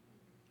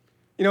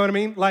 You know what I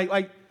mean?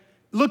 Like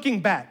looking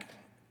back,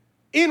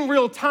 in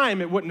real time,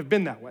 it wouldn't have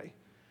been that way.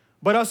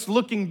 But us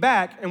looking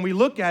back and we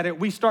look at it,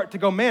 we start to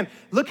go, man,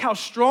 look how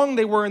strong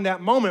they were in that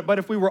moment. But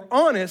if we were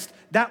honest,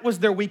 that was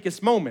their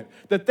weakest moment.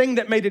 The thing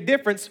that made a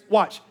difference,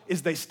 watch,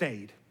 is they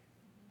stayed.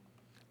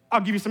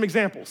 I'll give you some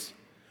examples.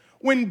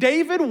 When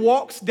David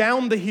walks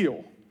down the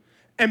hill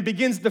and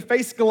begins to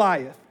face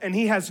Goliath, and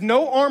he has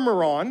no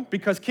armor on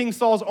because King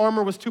Saul's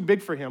armor was too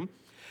big for him.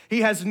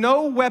 He has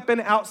no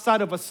weapon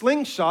outside of a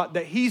slingshot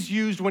that he's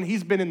used when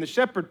he's been in the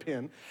shepherd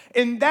pen.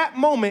 In that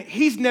moment,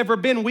 he's never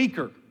been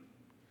weaker.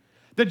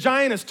 The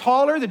giant is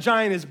taller, the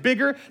giant is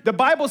bigger. The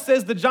Bible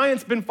says the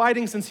giant's been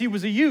fighting since he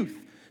was a youth,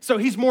 so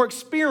he's more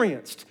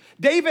experienced.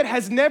 David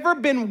has never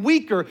been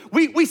weaker.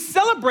 We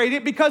celebrate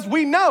it because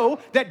we know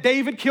that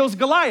David kills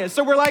Goliath.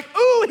 So we're like,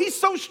 ooh, he's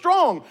so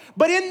strong.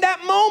 But in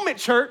that moment,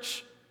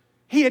 church,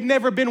 he had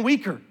never been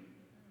weaker.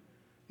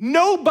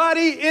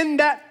 Nobody in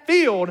that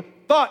field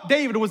thought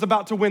David was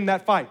about to win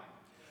that fight.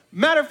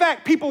 Matter of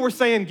fact, people were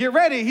saying, get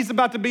ready, he's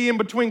about to be in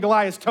between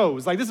Goliath's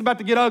toes. Like, this is about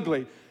to get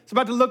ugly. It's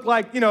about to look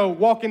like,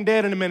 Walking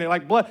Dead in a minute,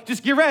 like blood.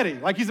 Just get ready,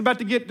 like he's about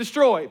to get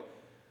destroyed.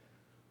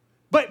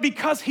 But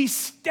because he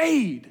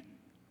stayed,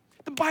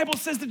 the Bible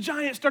says the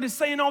giant started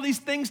saying all these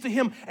things to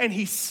him, and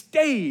he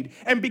stayed.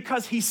 And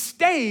because he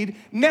stayed,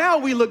 now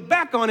we look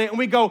back on it and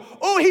we go,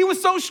 oh, he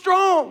was so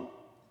strong.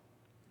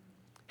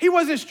 He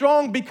wasn't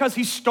strong because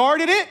he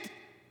started it.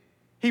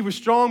 He was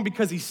strong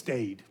because he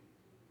stayed.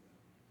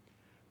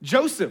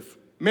 Joseph,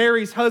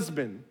 Mary's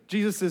husband,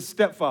 Jesus'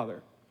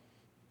 stepfather.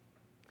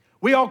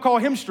 We all call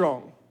him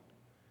strong.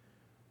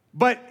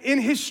 But in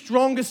his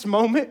strongest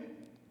moment,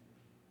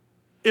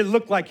 it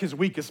looked like his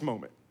weakest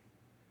moment.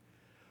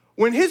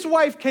 When his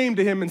wife came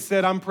to him and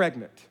said, I'm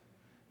pregnant,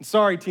 and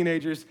sorry,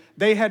 teenagers,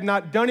 they had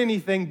not done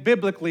anything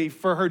biblically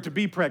for her to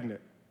be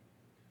pregnant.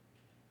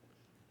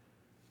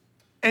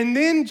 And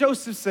then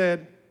Joseph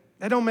said,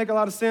 that don't make a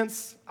lot of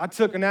sense. I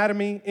took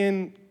anatomy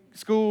in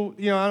school,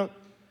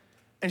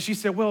 And she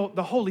said, well,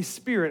 the Holy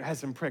Spirit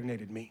has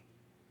impregnated me.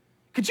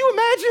 Could you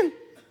imagine?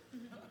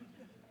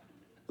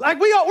 Like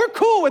we're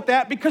cool with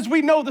that because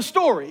we know the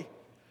story.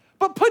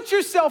 But put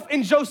yourself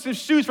in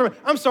Joseph's shoes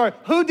I'm sorry,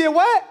 who did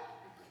what?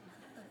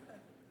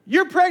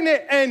 You're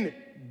pregnant and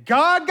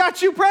God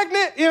got you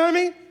pregnant? You know what I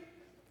mean?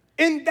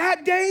 In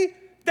that day,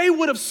 they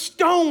would have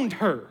stoned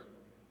her.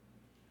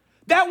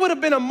 That would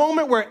have been a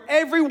moment where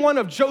every one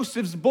of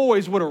Joseph's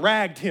boys would have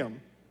ragged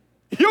him.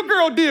 Your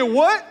girl did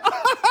what?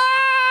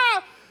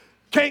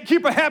 Can't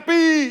keep her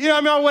happy,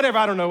 whatever.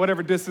 I don't know,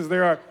 whatever disses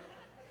there are.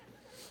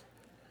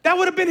 That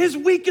would have been his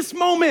weakest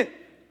moment.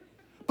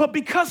 But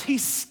because he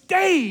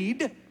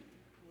stayed,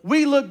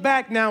 we look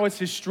back now, it's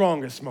his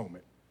strongest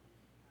moment.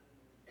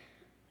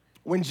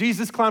 When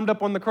Jesus climbed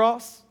up on the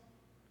cross,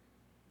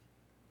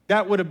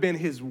 that would have been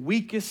his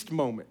weakest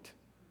moment.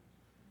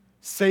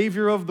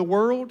 Savior of the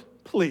world,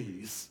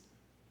 please.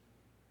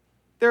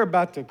 They're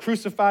about to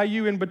crucify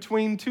you in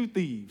between two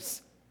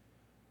thieves.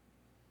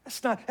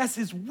 That's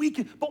his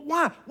weakest. But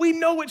why? We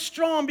know it's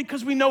strong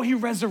because we know he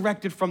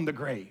resurrected from the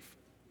grave.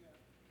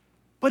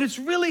 But it's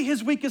really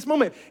his weakest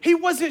moment. He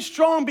wasn't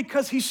strong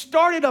because he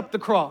started up the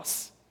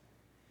cross.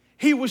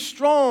 He was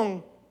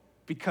strong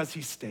because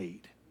he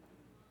stayed.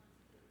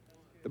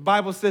 The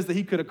Bible says that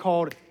he could have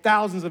called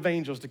thousands of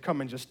angels to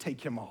come and just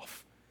take him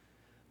off.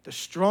 The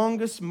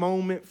strongest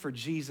moment for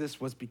Jesus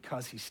was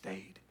because he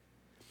stayed.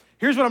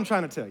 Here's what I'm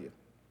trying to tell you.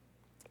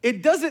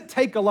 It doesn't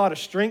take a lot of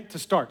strength to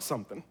start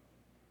something.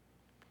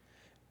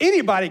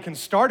 Anybody can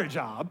start a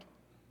job.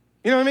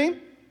 You know what I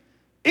mean?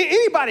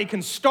 Anybody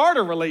can start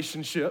a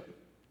relationship.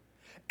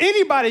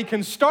 Anybody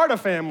can start a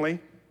family.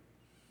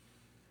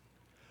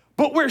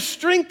 But where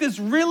strength is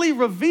really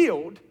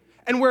revealed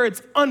and where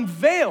it's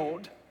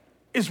unveiled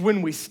is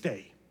when we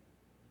stay.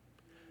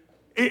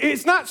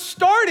 It's not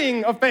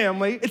starting a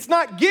family. It's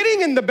not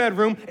getting in the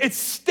bedroom. It's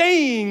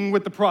staying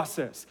with the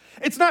process.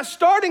 It's not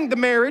starting the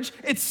marriage.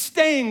 It's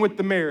staying with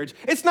the marriage.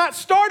 It's not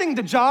starting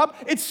the job.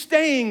 It's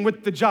staying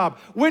with the job.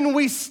 When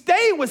we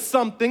stay with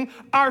something,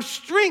 our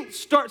strength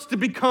starts to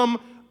become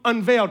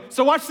unveiled.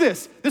 So watch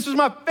this. This was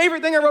my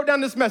favorite thing I wrote down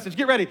in this message.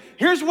 Get ready.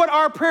 Here's what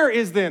our prayer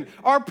is then.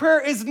 Our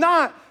prayer is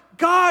not,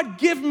 God,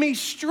 give me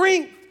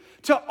strength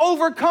to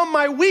overcome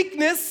my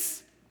weakness.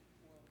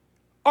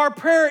 Our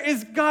prayer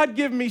is, God,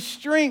 give me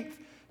strength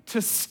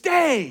to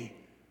stay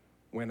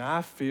when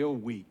I feel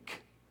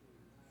weak.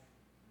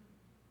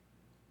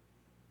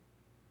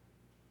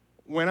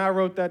 When I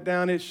wrote that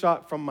down, it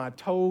shot from my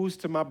toes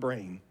to my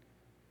brain.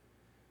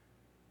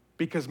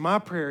 Because my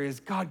prayer is,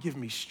 God, give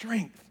me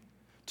strength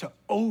to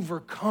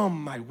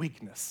overcome my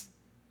weakness.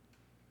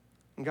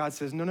 And God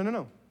says,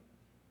 no.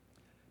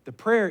 The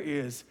prayer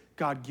is,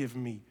 God, give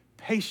me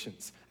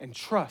patience and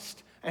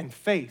trust and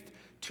faith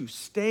to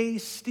stay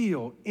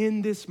still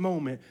in this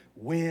moment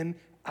when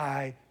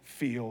I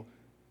feel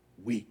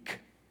weak.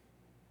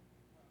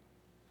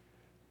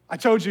 I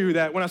told you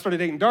that when I started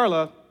dating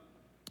Darla,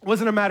 it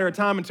wasn't a matter of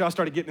time until I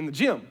started getting in the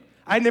gym.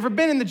 I had never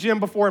been in the gym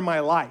before in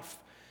my life.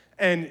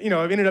 And,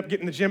 I ended up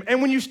getting in the gym.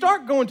 And when you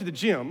start going to the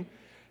gym,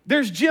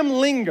 there's gym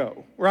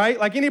lingo, right?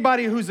 Like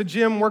anybody who's a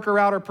gym worker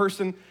outer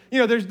person,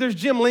 there's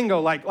gym lingo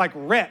like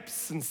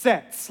reps and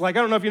sets. Like,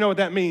 I don't know if you know what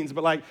that means,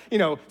 but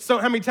so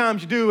how many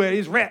times you do it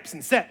is reps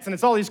and sets, and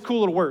it's all these cool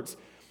little words.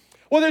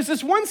 Well, there's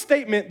this one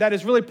statement that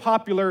is really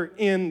popular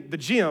in the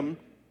gym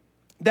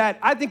that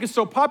I think is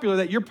so popular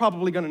that you're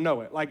probably gonna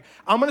know it. Like,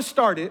 I'm gonna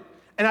start it,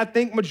 and I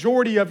think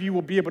majority of you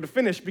will be able to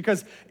finish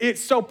because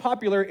it's so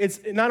popular.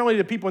 It's not only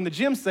the people in the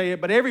gym say it,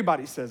 but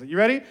everybody says it. You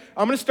ready?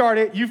 I'm gonna start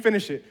it, you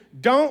finish it.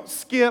 Don't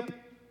skip.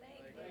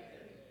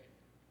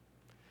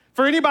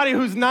 For anybody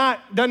who's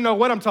doesn't know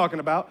what I'm talking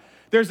about,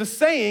 there's a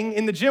saying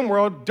in the gym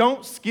world,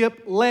 don't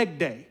skip leg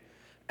day.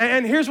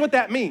 And here's what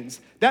that means.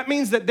 That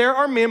means that there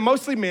are men,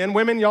 mostly men,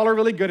 women, y'all are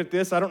really good at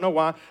this, I don't know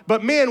why,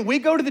 but men, we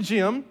go to the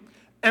gym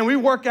and we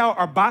work out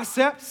our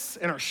biceps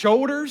and our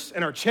shoulders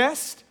and our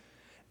chest,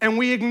 and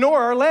we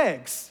ignore our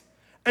legs.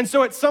 And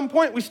so at some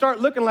point, we start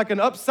looking like an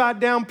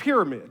upside-down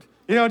pyramid.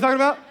 You know what I'm talking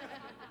about?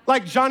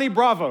 Like Johnny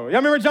Bravo. Y'all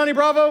remember Johnny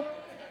Bravo?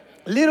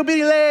 Little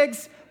bitty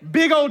legs,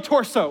 big old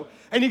torso.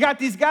 And you got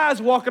these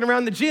guys walking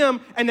around the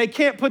gym, and they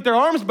can't put their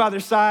arms by their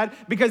side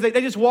because they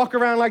just walk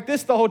around like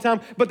this the whole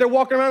time, but they're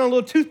walking around on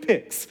little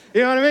toothpicks.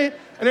 You know what I mean?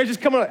 And they're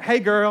just coming like, hey,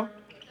 girl.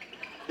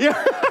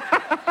 Yeah.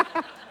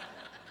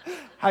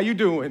 How you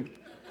doing?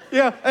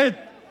 Yeah.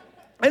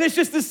 And it's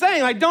just the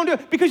saying, like, don't do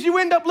it, because you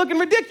end up looking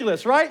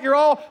ridiculous, right? You're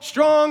all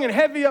strong and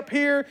heavy up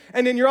here,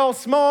 and then you're all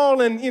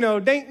small and,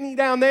 dainty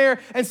down there,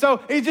 and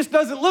so it just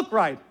doesn't look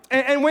right.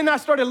 And when I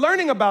started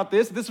learning about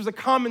this was a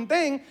common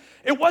thing,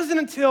 it wasn't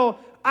until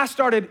I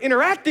started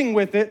interacting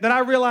with it that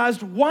I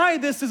realized why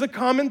this is a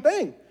common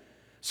thing.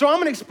 So I'm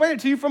gonna explain it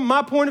to you from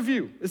my point of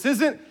view. This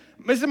isn't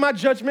my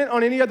judgment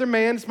on any other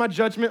man, it's my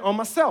judgment on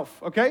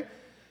myself, okay?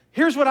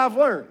 Here's what I've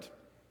learned.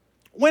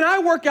 When I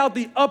work out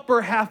the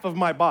upper half of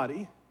my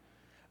body,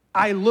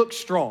 I look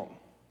strong.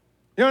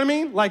 You know what I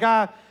mean? Like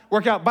I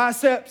work out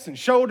biceps and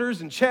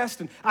shoulders and chest,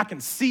 and I can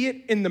see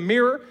it in the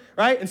mirror,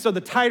 right? And so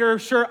the tighter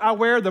shirt I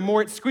wear, the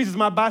more it squeezes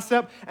my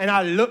bicep, and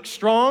I look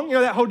strong.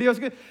 That whole deal is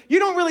good. You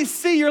don't really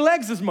see your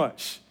legs as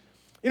much.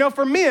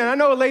 For men, I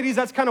know ladies,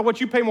 that's kind of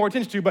what you pay more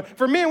attention to, but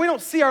for men, we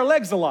don't see our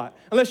legs a lot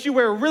unless you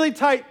wear really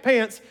tight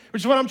pants,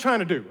 which is what I'm trying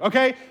to do,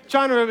 okay?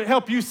 Trying to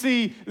help you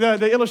see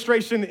the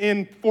illustration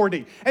in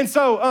 4D. And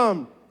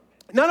so,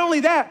 not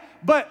only that,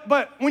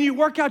 but when you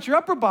work out your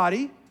upper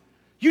body,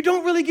 you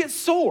don't really get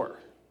sore.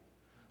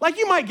 Like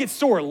you might get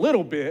sore a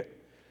little bit,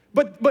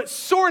 but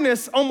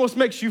soreness almost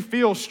makes you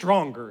feel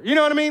stronger. You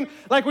know what I mean?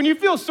 Like when you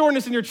feel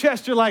soreness in your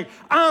chest, you're like,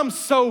 I'm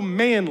so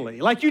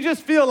manly. Like you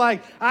just feel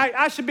like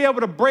I should be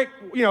able to break,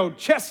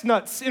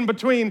 chestnuts in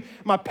between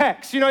my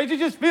pecs. You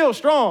just feel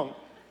strong.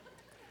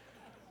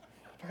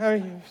 I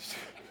mean,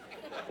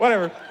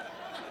 whatever.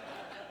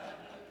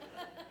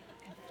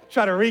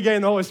 Try to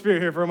regain the Holy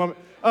Spirit here for a moment.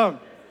 I'm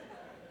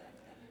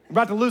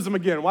about to lose them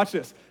again. Watch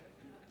this.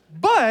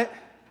 But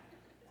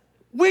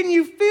when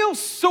you feel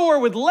sore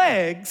with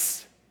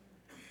legs,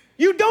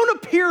 you don't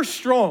appear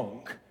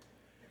strong.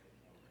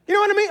 You know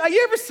what I mean? Have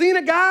you ever seen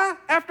a guy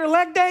after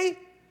leg day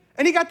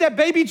and he got that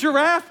baby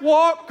giraffe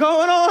walk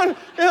going on? You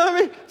know what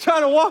I mean?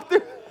 Trying to walk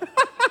through.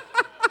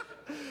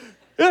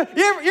 I don't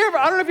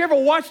know if you ever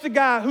watched a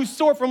guy who's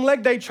sore from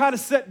leg day try to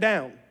sit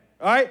down,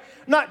 all right?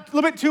 Not a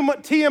little bit too much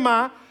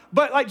TMI,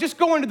 but like just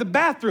going to the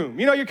bathroom.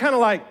 You're kind of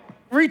like,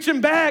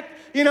 reaching back,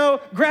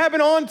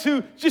 grabbing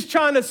onto, just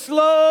trying to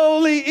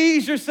slowly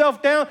ease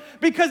yourself down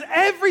because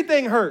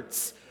everything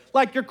hurts,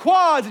 like your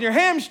quads and your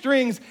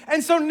hamstrings.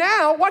 And so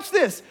now, watch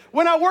this.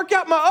 When I work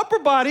out my upper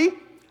body,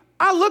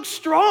 I look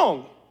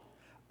strong.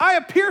 I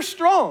appear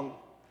strong.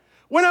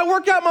 When I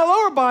work out my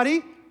lower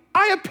body,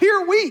 I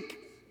appear weak,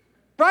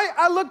 right?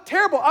 I look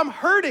terrible. I'm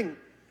hurting.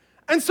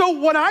 And so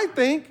what I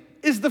think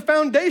is the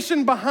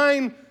foundation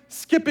behind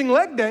skipping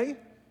leg day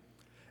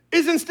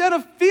is instead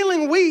of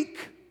feeling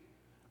weak,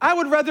 I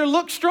would rather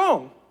look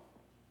strong.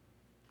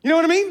 You know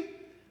what I mean?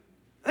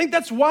 I think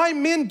that's why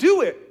men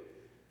do it.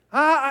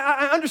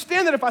 I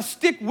understand that if I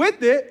stick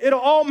with it, it'll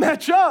all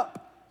match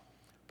up.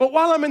 But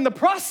while I'm in the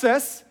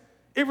process,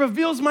 it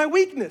reveals my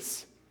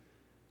weakness.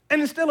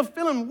 And instead of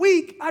feeling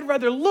weak, I'd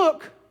rather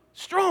look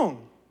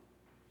strong.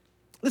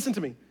 Listen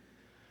to me.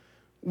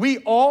 We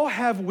all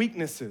have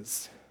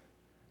weaknesses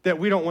that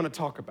we don't want to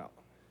talk about.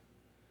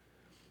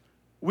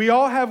 We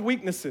all have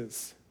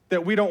weaknesses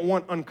that we don't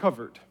want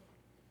uncovered.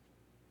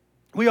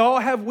 We all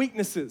have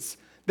weaknesses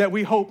that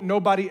we hope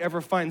nobody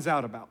ever finds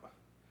out about.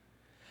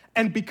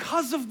 And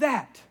because of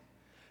that,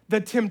 the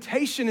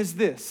temptation is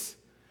this.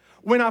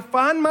 When I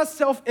find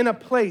myself in a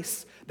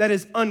place that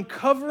is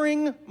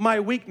uncovering my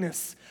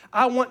weakness,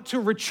 I want to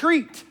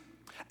retreat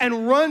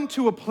and run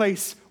to a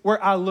place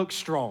where I look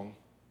strong.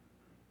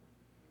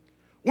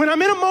 When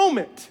I'm in a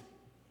moment,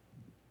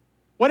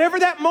 whatever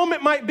that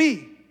moment might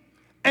be,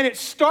 and it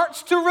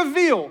starts to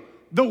reveal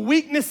the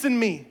weakness in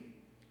me,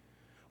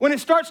 when it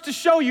starts to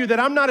show you that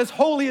I'm not as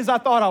holy as I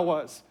thought I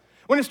was,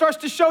 when it starts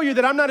to show you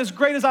that I'm not as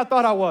great as I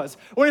thought I was,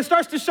 when it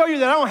starts to show you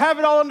that I don't have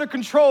it all under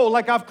control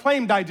like I've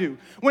claimed I do,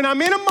 when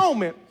I'm in a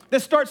moment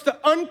that starts to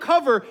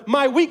uncover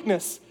my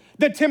weakness,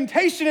 the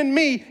temptation in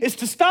me is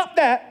to stop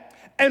that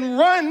and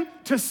run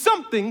to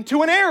something,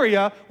 to an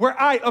area where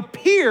I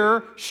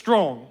appear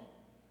strong.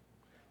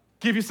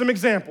 Give you some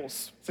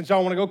examples, since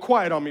y'all want to go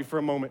quiet on me for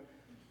a moment.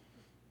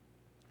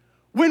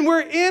 When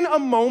we're in a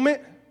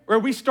moment where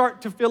we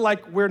start to feel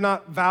like we're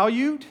not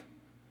valued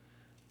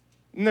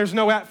and there's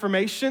no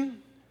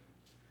affirmation,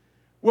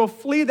 we'll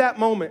flee that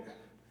moment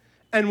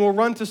and we'll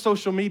run to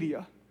social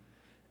media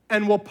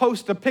and we'll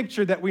post a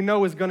picture that we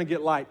know is going to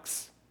get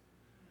likes.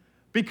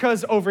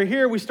 Because over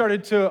here we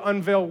started to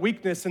unveil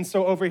weakness, and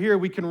so over here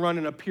we can run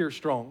and appear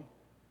strong.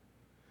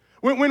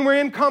 When we're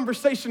in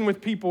conversation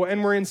with people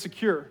and we're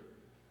insecure,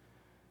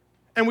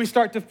 and we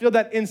start to feel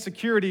that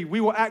insecurity,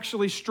 we will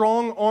actually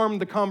strong-arm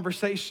the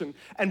conversation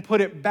and put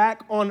it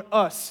back on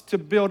us to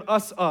build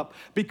us up.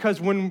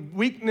 Because when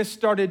weakness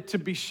started to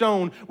be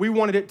shown, we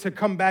wanted it to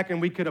come back and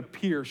we could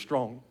appear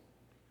strong.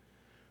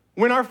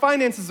 When our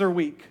finances are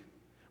weak,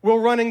 we'll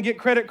run and get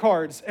credit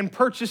cards and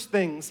purchase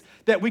things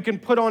that we can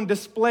put on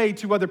display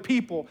to other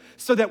people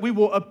so that we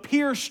will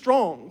appear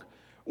strong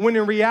when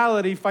in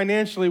reality,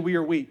 financially, we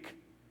are weak.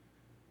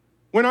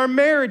 When our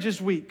marriage is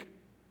weak,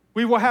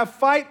 we will have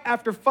fight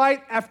after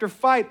fight after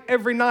fight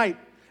every night.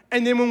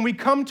 And then when we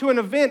come to an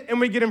event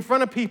and we get in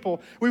front of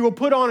people, we will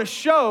put on a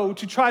show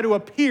to try to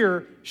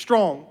appear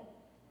strong.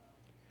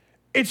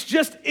 It's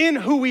just in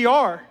who we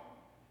are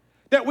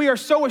that we are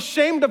so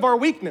ashamed of our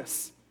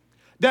weakness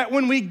that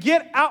when we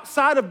get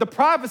outside of the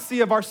privacy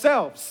of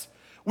ourselves,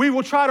 we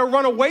will try to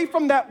run away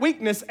from that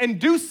weakness and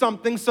do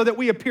something so that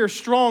we appear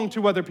strong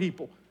to other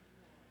people.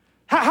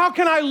 How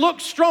can I look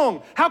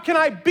strong? How can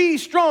I be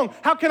strong?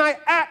 How can I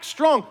act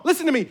strong?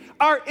 Listen to me.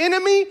 Our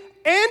enemy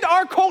and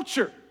our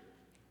culture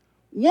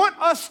want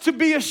us to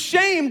be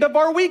ashamed of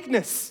our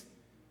weakness.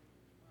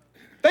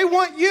 They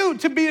want you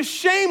to be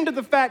ashamed of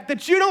the fact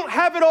that you don't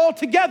have it all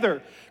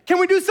together. Can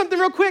we do something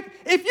real quick?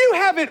 If you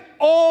have it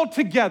all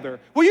together,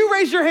 will you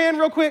raise your hand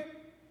real quick?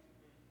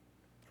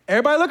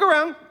 Everybody look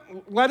around.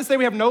 Glad to say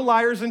we have no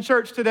liars in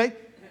church today.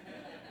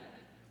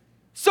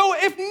 So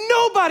if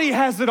nobody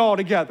has it all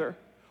together,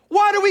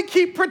 why do we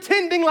keep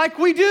pretending like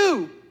we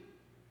do?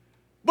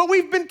 But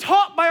we've been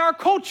taught by our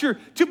culture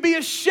to be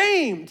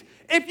ashamed.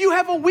 If you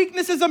have a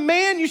weakness as a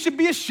man, you should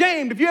be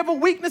ashamed. If you have a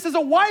weakness as a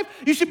wife,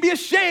 you should be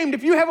ashamed.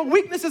 If you have a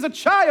weakness as a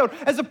child,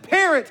 as a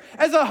parent,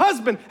 as a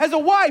husband, as a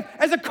wife,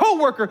 as a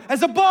coworker,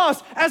 as a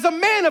boss, as a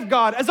man of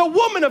God, as a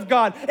woman of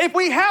God, if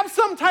we have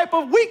some type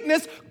of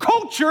weakness,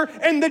 culture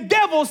and the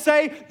devil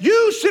say,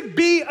 you should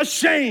be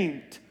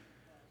ashamed.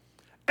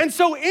 And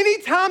so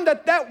anytime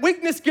that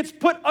weakness gets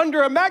put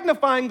under a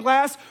magnifying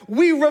glass,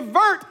 we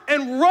revert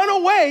and run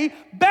away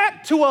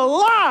back to a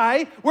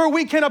lie where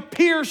we can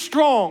appear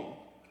strong.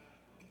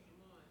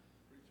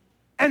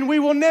 And we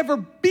will never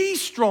be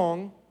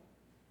strong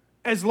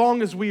as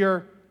long as we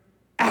are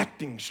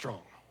acting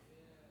strong.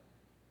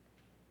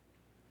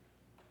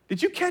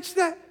 Did you catch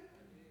that?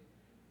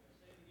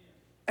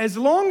 As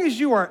long as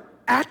you are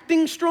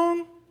acting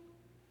strong,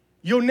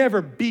 you'll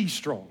never be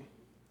strong.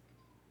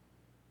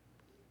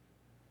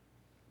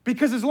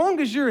 Because as long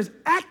as you're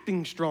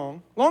acting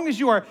strong,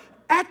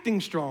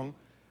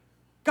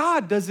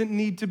 God doesn't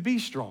need to be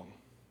strong.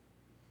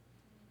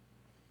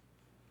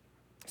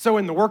 So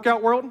in the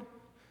workout world,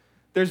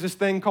 there's this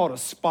thing called a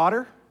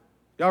spotter.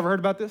 Y'all ever heard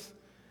about this?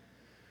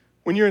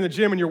 When you're in the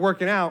gym and you're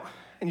working out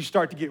and you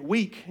start to get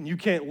weak and you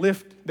can't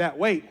lift that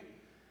weight,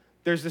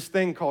 there's this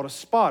thing called a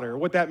spotter.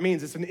 What that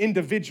means is an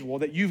individual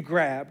that you've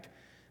grabbed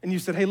and you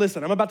said, hey,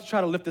 listen, I'm about to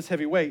try to lift this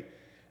heavy weight,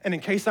 and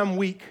in case I'm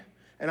weak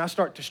and I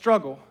start to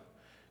struggle,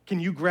 can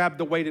you grab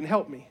the weight and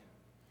help me?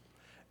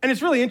 And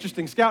it's really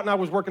interesting. Scout and I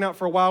was working out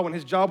for a while when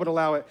his job would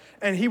allow it,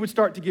 and he would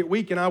start to get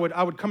weak, and I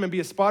would come and be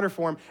a spotter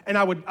for him, and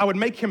I would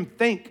make him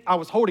think I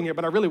was holding it,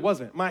 but I really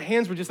wasn't. My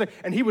hands were just there,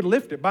 and he would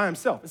lift it by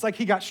himself. It's like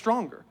he got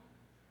stronger.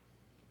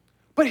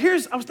 But I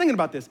was thinking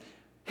about this.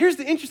 Here's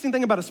the interesting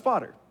thing about a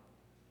spotter.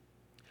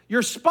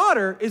 Your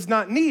spotter is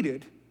not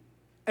needed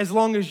as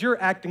long as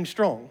you're acting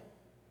strong,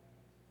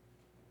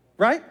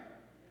 right?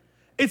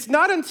 It's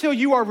not until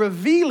you are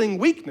revealing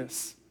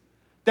weakness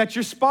that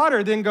your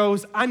spotter then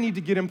goes, I need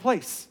to get in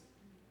place.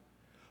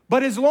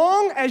 But as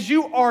long as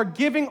you are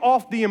giving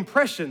off the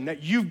impression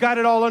that you've got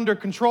it all under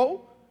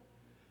control,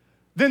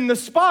 then the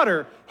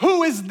spotter,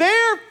 who is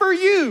there for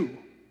you,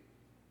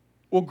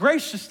 will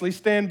graciously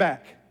stand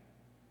back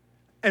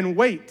and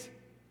wait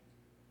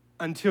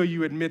until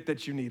you admit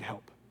that you need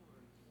help.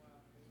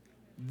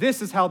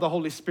 This is how the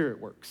Holy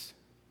Spirit works.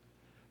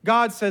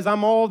 God says,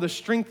 I'm all the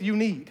strength you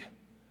need,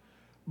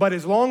 but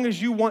as long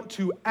as you want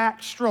to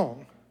act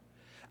strong,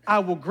 I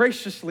will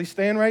graciously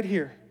stand right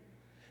here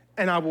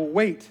and I will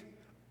wait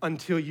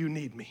until you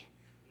need me.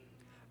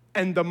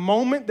 And the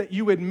moment that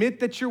you admit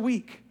that you're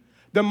weak,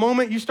 the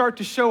moment you start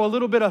to show a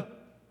little bit of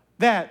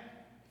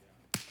that,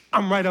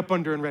 I'm right up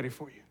under and ready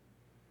for you.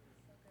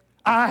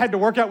 I had to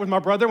work out with my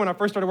brother when I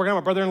first started working out,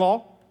 my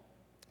brother-in-law,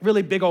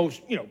 really big old,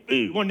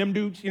 one of them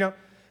dudes,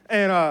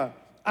 And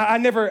I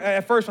never,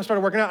 at first when I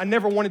started working out, I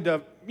never wanted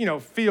to,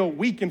 feel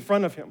weak in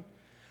front of him.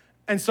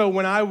 And so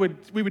when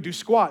we would do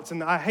squats,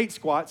 and I hate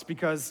squats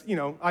because,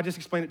 I just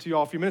explained it to you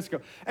all a few minutes ago.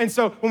 And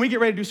so when we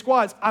get ready to do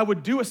squats, I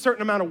would do a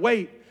certain amount of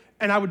weight,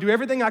 and I would do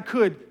everything I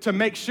could to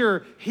make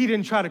sure he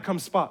didn't try to come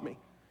spot me.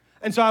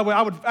 And so I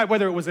would,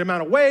 whether it was the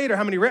amount of weight or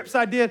how many reps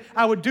I did,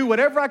 I would do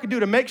whatever I could do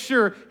to make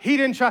sure he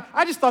didn't try.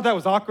 I just thought that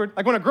was awkward.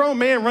 Like when a grown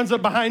man runs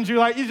up behind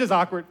you, it's just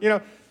awkward,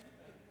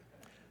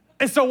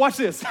 And so watch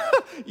this.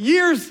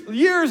 years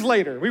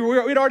later,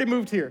 we'd already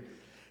moved here.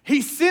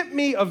 He sent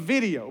me a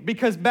video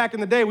because back in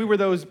the day, we were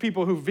those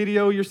people who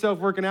video yourself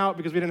working out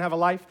because we didn't have a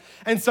life.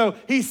 And so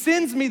he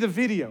sends me the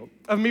video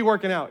of me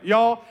working out,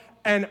 y'all,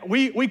 and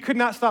we could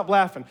not stop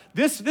laughing.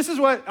 This is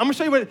what, I'm gonna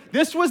show you what,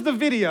 this was the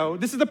video,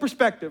 this is the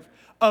perspective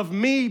of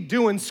me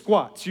doing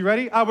squats. You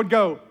ready? I would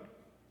go.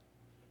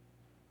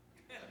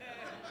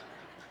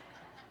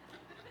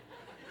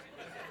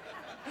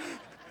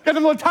 Got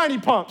them little tiny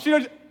pumps,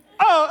 right?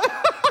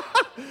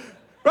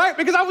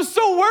 Because I was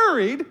so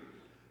worried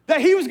that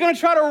he was gonna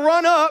try to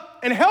run up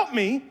and help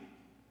me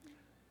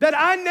that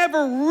I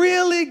never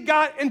really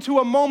got into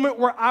a moment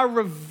where I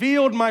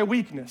revealed my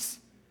weakness.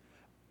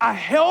 I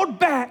held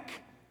back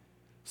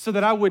so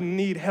that I wouldn't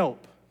need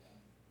help.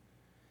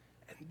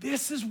 And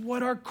this is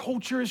what our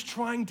culture is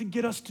trying to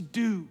get us to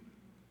do.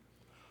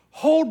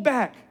 Hold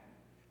back.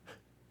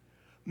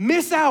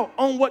 Miss out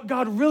on what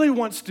God really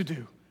wants to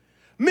do.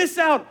 Miss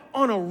out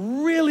on a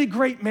really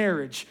great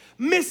marriage.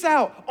 Miss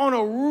out on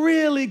a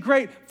really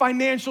great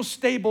financial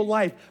stable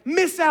life.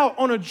 Miss out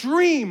on a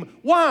dream.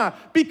 Why?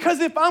 Because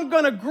if I'm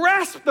gonna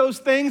grasp those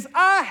things,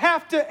 I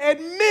have to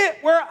admit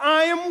where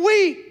I am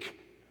weak.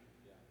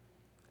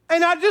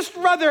 And I'd just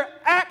rather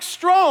act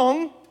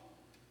strong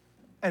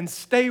and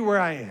stay where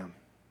I am.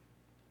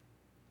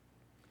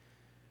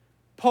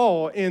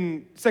 Paul,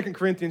 in 2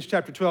 Corinthians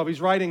chapter 12, he's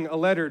writing a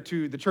letter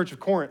to the church of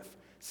Corinth.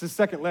 It's his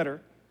second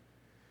letter.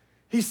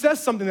 He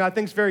says something that I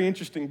think is very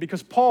interesting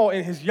because Paul,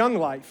 in his young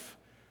life,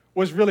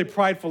 was really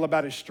prideful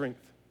about his strength.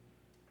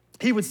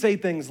 He would say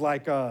things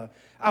like, I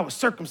was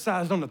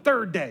circumcised on the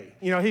third day.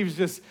 It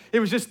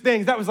was just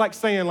things. That was like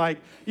saying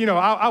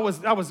I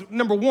was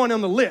number one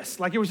on the list.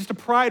 Like it was just a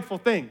prideful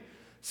thing.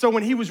 So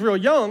when he was real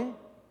young,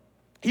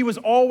 he was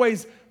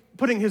always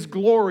putting his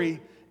glory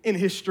in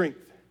his strength.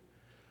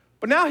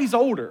 But now he's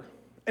older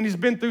and he's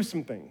been through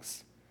some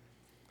things.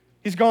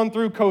 He's gone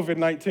through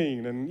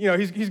COVID-19 and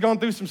he's gone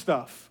through some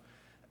stuff.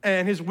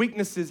 And his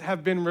weaknesses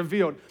have been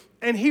revealed.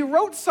 And he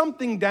wrote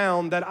something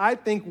down that I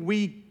think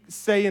we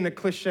say in a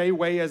cliche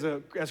way as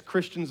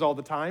Christians all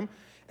the time,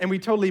 and we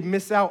totally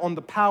miss out on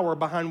the power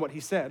behind what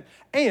he said.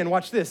 And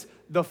watch this,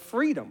 the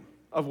freedom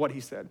of what he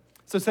said.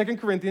 So 2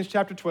 Corinthians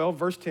chapter 12,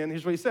 verse 10,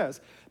 here's what he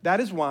says. That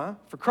is why,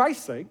 for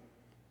Christ's sake,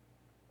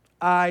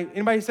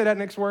 anybody say that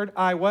next word?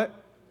 I what?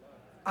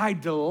 I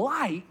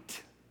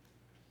delight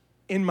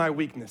in my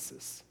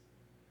weaknesses.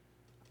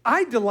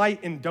 I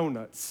delight in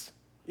donuts.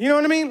 You know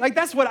what I mean? Like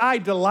that's what I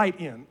delight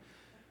in.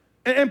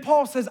 And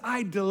Paul says,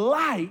 I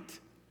delight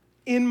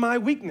in my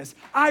weakness.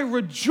 I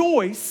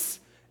rejoice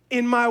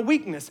in my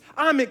weakness.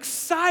 I'm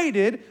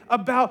excited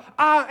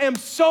I am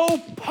so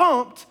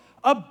pumped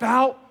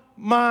about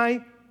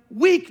my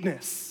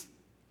weakness.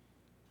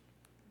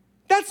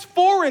 That's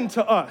foreign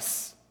to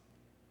us.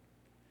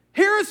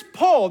 Here is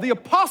Paul, the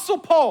Apostle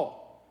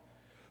Paul,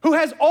 who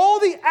has all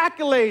the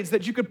accolades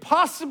that you could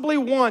possibly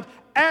want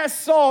as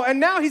Saul, and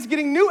now he's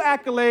getting new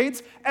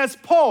accolades as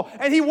Paul.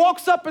 And he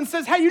walks up and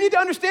says, hey, you need to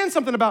understand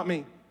something about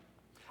me.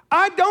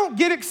 I don't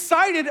get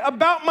excited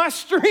about my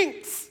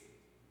strengths.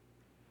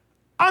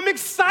 I'm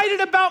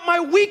excited about my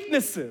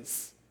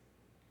weaknesses.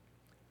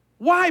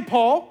 Why,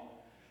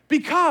 Paul?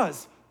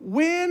 Because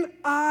when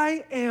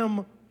I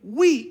am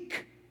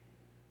weak,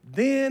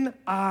 then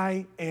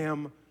I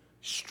am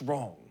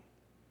strong.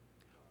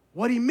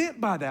 What he meant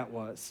by that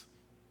was,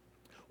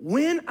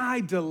 when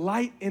I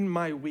delight in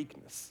my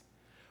weakness,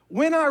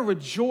 when I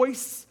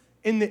rejoice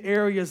in the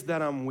areas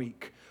that I'm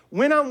weak,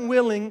 when I'm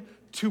willing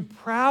to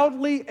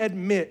proudly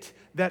admit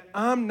that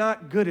I'm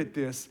not good at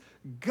this,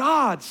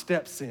 God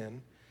steps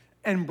in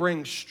and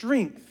brings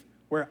strength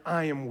where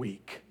I am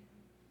weak.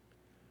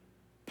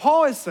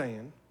 Paul is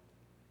saying,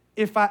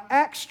 if I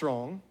act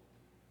strong,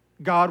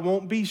 God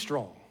won't be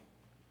strong.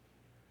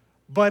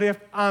 But if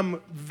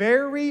I'm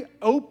very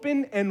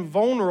open and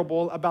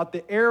vulnerable about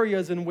the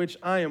areas in which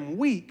I am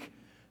weak,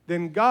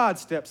 then God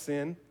steps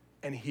in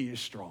and he is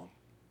strong.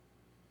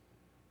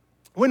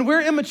 When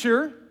we're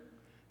immature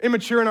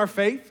in our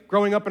faith,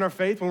 growing up in our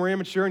faith, when we're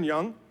immature and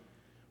young,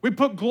 we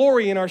put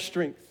glory in our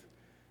strength.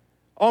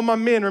 All my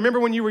men, remember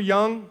when you were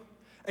young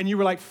and you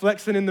were like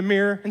flexing in the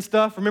mirror and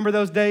stuff? Remember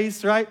those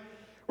days, right?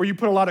 Where you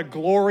put a lot of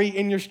glory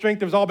in your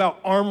strength. It was all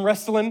about arm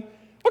wrestling.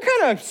 What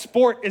kind of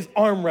sport is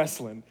arm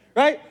wrestling,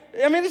 right?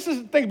 I mean,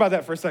 think about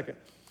that for a second.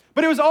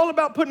 But it was all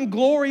about putting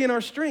glory in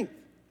our strength.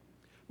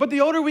 But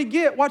the older we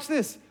get, watch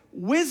this,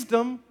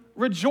 wisdom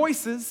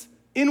rejoices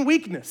in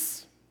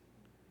weakness.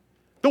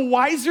 The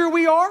wiser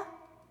we are,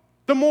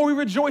 the more we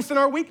rejoice in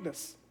our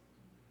weakness.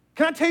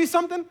 Can I tell you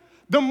something?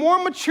 The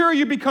more mature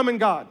you become in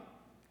God,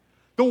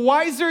 the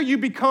wiser you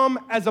become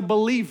as a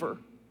believer,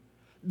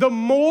 the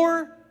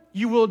more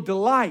you will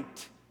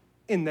delight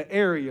in the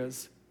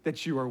areas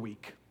that you are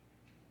weak.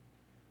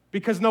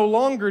 Because no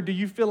longer do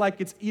you feel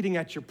like it's eating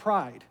at your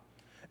pride,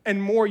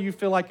 and more you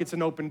feel like it's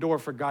an open door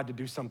for God to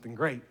do something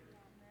great.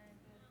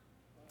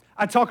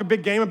 I talk a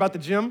big game about the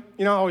gym.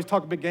 You know, I always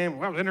talk a big game.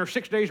 Well, I was in there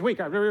 6 days a week.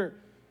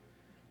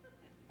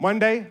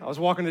 Monday, I was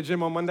walking to the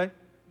gym on Monday.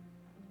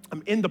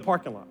 I'm in the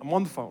parking lot. I'm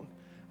on the phone.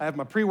 I have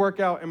my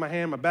pre-workout in my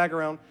hand, my bag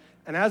around,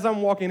 and as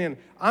I'm walking in,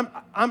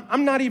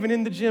 I'm not even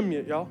in the gym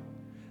yet, y'all,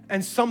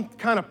 and some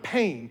kind of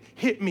pain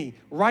hit me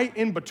right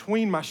in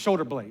between my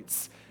shoulder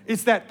blades.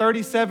 It's that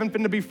 37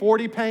 finna be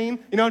 40 pain.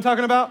 You know what I'm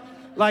talking about?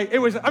 Like, it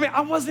was,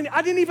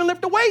 I didn't even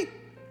lift a weight.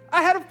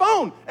 I had a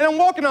phone, and I'm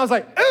walking, and I was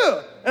like,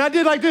 ugh, and I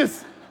did like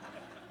this.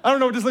 I don't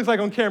know what this looks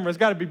like on camera. It's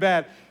gotta be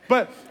bad.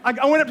 But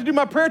I went up to do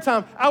my prayer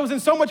time. I was in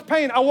so much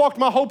pain, I walked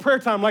my whole prayer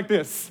time like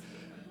this.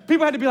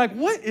 People had to be like,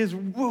 what's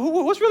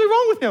really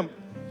wrong with him?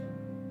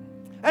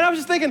 And I was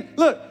just thinking,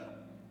 look,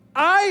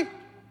 I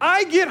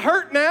get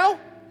hurt now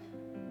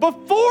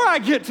before I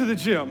get to the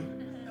gym.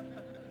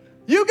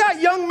 You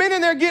got young men in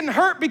there getting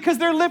hurt because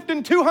they're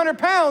lifting 200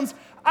 pounds.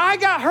 I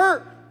got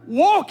hurt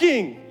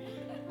walking.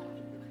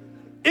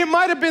 It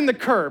might have been the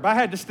curb. I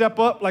had to step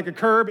up like a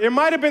curb. It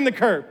might have been the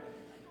curb.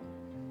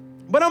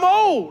 But I'm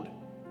old.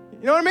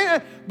 You know what I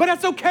mean? But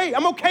that's okay.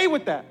 I'm okay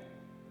with that.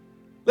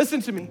 Listen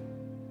to me.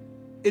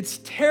 It's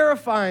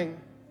terrifying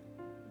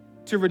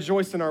to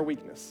rejoice in our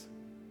weakness.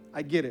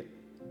 I get it.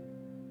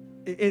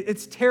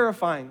 It's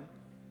terrifying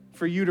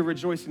for you to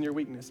rejoice in your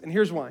weakness. And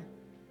here's why.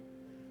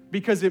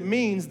 Because it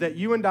means that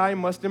you and I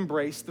must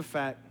embrace the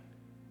fact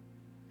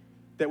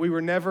that we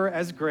were never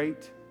as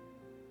great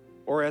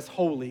or as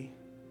holy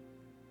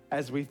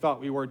as we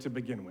thought we were to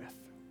begin with.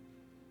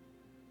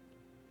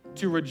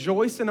 To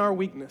rejoice in our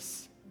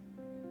weakness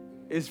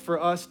is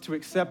for us to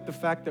accept the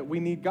fact that we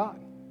need God.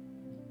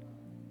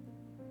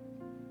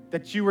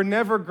 That you were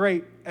never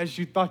great as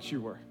you thought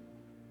you were.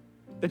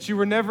 That you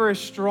were never as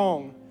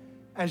strong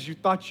as you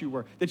thought you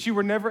were. That you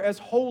were never as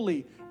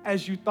holy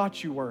as you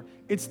thought you were.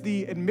 It's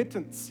the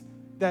admittance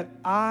that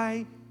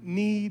I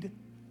need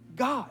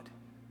God.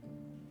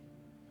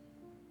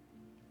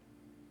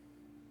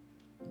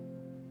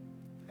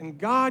 And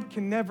God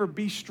can never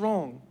be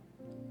strong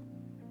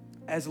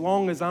as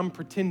long as I'm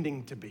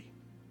pretending to be.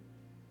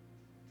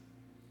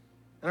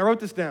 And I wrote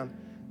this down.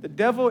 The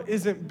devil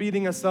isn't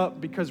beating us up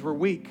because we're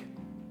weak.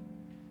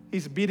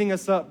 He's beating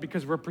us up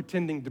because we're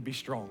pretending to be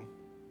strong.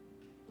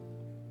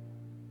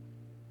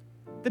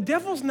 The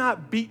devil's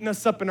not beating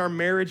us up in our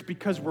marriage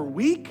because we're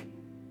weak.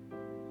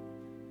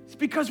 It's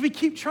because we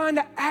keep trying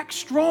to act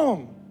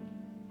strong.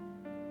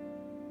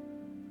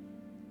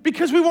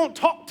 Because we won't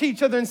talk to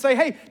each other and say,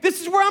 hey,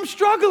 this is where I'm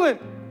struggling.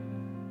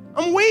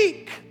 I'm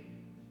weak.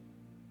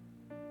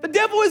 The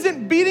devil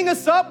isn't beating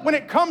us up when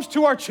it comes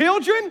to our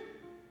children.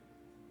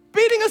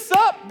 Beating us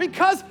up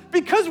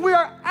because we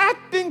are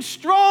acting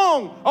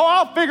strong. Oh,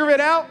 I'll figure it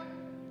out.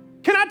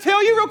 Can I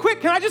tell you real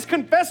quick? Can I just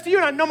confess to you?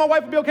 And I know my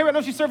wife will be okay with it. I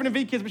know she's serving in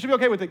V Kids, but she'll be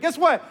okay with it. Guess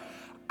what?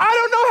 I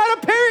don't know how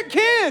to parent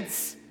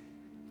kids.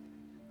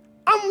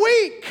 I'm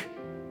weak.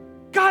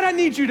 God, I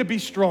need you to be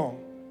strong.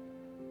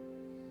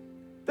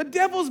 The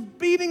devil's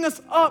beating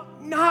us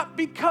up not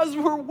because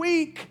we're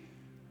weak,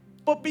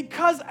 But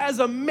because as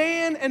a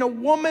man and a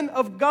woman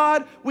of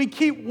God, we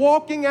keep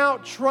walking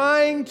out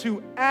trying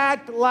to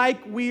act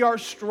like we are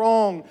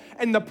strong.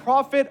 And the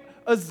prophet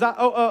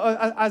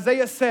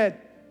Isaiah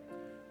said,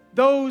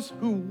 those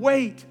who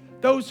wait,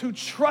 those who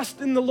trust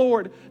in the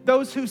Lord,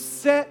 those who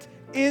set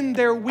in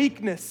their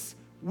weakness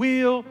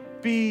will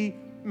be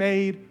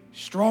made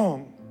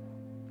strong.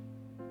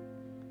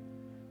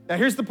 Now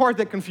here's the part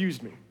that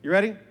confused me. You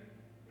ready?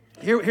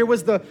 Here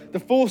was the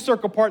full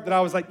circle part that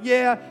I was like,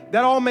 yeah,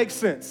 that all makes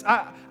sense.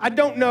 I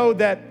don't know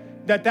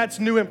that's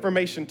new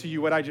information to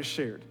you, what I just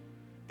shared.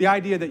 The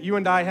idea that you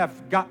and I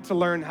have got to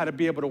learn how to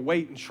be able to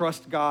wait and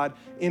trust God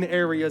in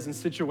areas and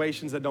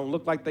situations that don't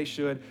look like they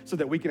should so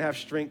that we can have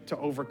strength to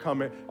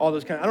overcome it, all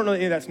those I don't know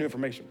any of that's new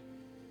information.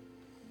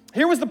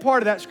 Here was the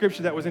part of that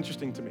scripture that was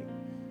interesting to me.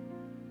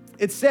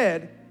 It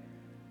said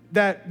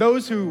that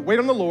those who wait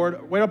upon the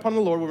Lord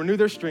will renew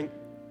their strength.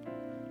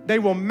 They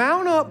will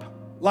mount up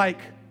like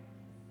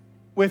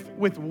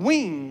with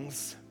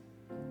wings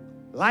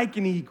like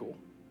an eagle.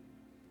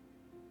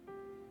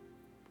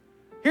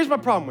 Here's my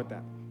problem with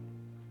that.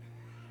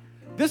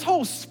 This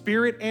whole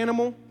spirit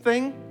animal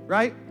thing,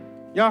 right?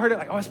 Y'all heard it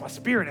like, oh, it's my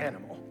spirit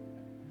animal.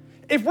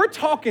 If we're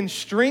talking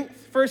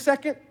strength for a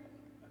second,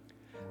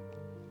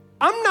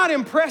 I'm not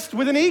impressed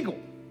with an eagle.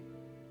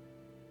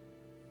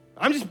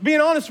 I'm just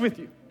being honest with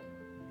you.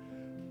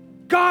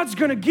 God's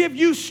gonna give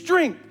you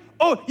strength.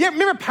 Oh, yeah,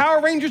 remember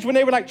Power Rangers when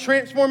they would like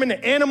transform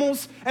into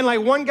animals and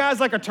like one guy's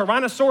like a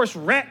Tyrannosaurus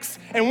Rex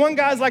and one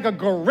guy's like a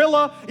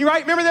gorilla, you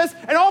right? Remember this?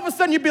 And all of a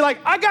sudden you'd be like,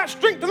 I got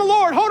strength in the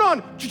Lord, hold on.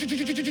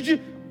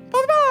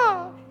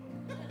 Ba-ba.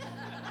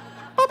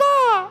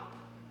 Ba-ba.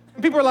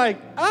 And people are like,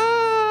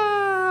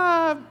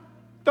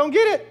 don't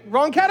get it,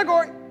 wrong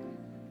category.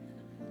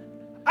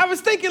 I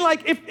was thinking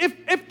like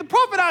if the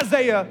prophet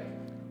Isaiah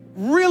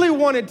really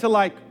wanted to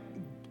like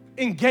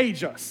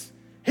engage us,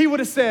 he would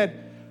have said,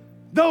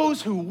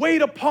 those who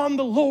wait upon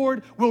the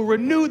Lord will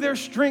renew their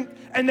strength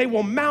and they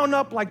will mount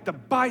up like the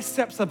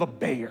biceps of a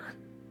bear.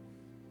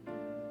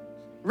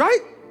 Right?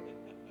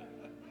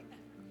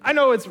 I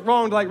know it's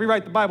wrong to like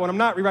rewrite the Bible, and I'm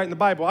not rewriting the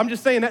Bible. I'm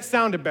just saying that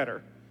sounded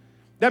better.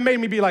 That made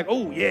me be like,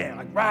 oh yeah,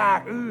 like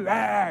rah, ooh,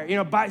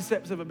 ah,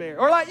 biceps of a bear.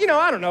 Or like,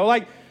 I don't know,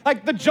 like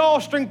the jaw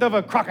strength of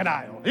a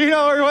crocodile,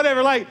 or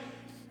whatever, like,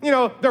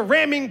 the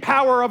ramming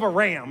power of a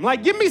ram.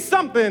 Like, give me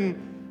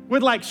something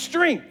with like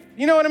strength,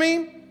 you know what I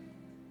mean?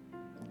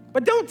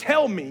 But don't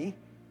tell me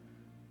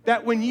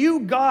that when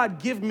you,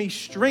 God, give me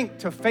strength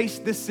to face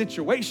this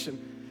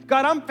situation,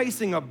 God, I'm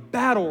facing a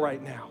battle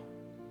right now.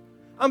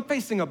 I'm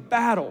facing a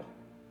battle,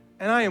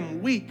 and I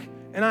am weak,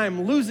 and I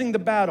am losing the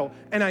battle,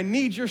 and I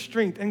need your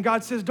strength. And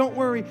God says, don't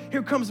worry,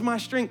 here comes my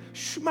strength.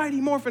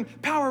 Mighty Morphin,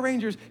 Power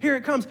Rangers, here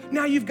it comes.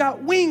 Now you've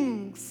got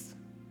wings.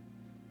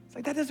 It's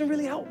like, that doesn't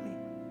really help me.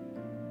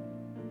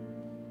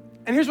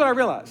 And here's what I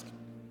realized.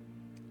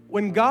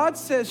 When God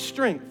says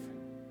strength,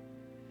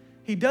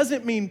 he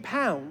doesn't mean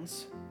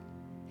pounds,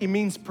 he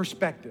means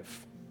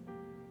perspective.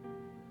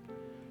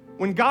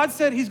 When God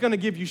said he's gonna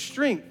give you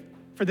strength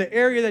for the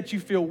area that you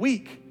feel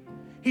weak,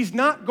 he's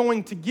not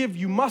going to give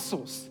you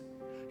muscles,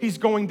 he's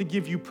going to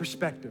give you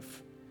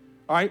perspective.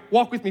 All right,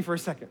 walk with me for a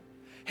second.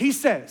 He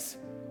says,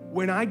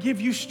 when I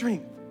give you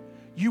strength,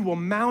 you will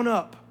mount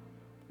up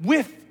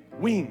with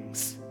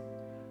wings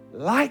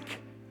like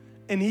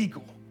an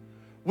eagle,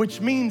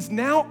 which means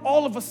now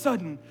all of a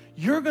sudden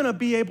you're gonna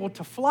be able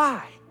to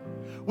fly,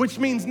 which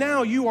means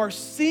now you are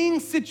seeing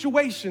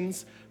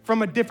situations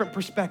from a different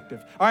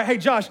perspective. All right, hey,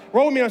 Josh,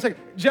 roll with me on a second.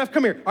 Jeff,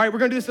 come here. All right, we're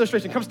gonna do this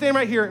illustration. Come stand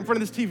right here in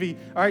front of this TV.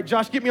 All right,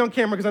 Josh, get me on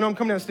camera because I know I'm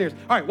coming downstairs.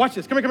 All right, watch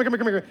this. Come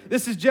here.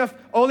 This is Jeff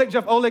Olick.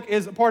 Jeff Olick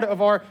is a part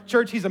of our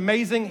church. He's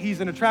amazing. He's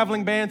in a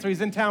traveling band, so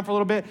he's in town for a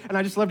little bit, and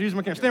I just love to use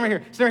my camera. Stand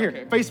right here.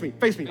 Okay.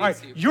 Face me. All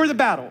right, you're the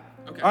battle.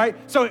 Okay. All right,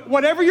 so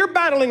whatever you're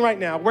battling right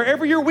now,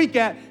 wherever you're weak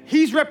at,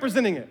 he's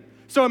representing it.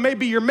 So it may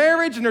be your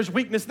marriage and there's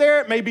weakness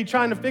there. It may be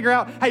trying to figure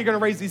out how you're gonna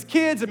raise these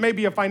kids. It may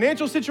be a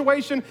financial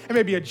situation. It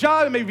may be a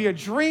job. It may be a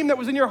dream that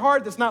was in your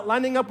heart that's not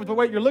lining up with the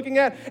way you're looking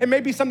at. It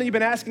may be something you've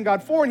been asking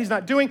God for and he's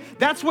not doing.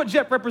 That's what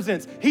Jeff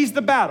represents. He's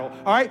the battle,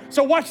 all right?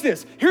 So watch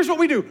this. Here's what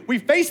we do. We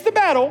face the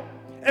battle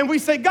and we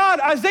say,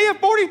 God, Isaiah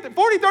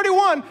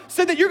 40:31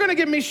 said that you're gonna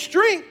give me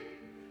strength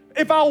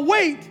if I'll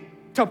wait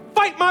to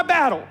fight my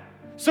battle.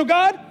 So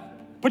God,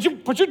 Put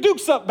your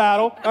dukes up,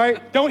 battle, all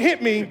right? Don't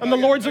hit me. I'm the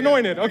Lord's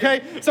anointed,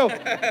 okay? So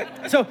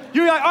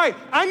you're like, all right,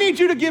 I need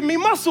you to give me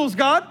muscles,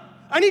 God.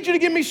 I need you to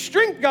give me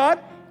strength, God,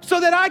 so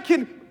that I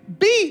can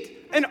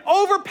beat and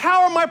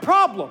overpower my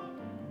problem.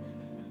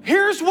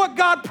 Here's what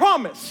God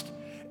promised.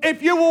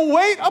 If you will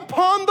wait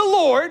upon the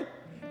Lord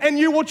and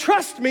you will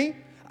trust me,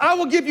 I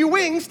will give you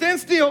wings, stand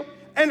still,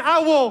 and I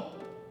will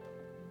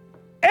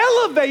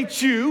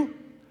elevate you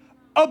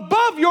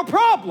above your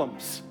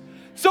problems.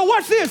 So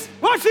watch this.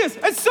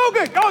 It's so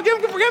good. Oh,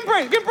 give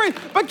him praise.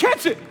 But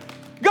catch it.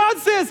 God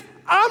says,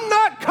 I'm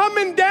not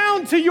coming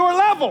down to your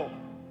level.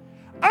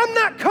 I'm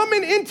not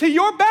coming into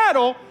your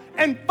battle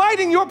and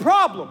fighting your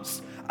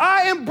problems.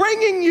 I am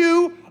bringing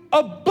you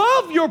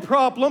above your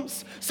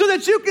problems so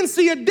that you can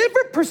see a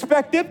different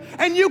perspective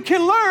and you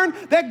can learn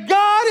that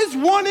God is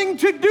wanting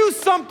to do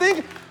something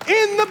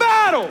in the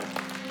battle.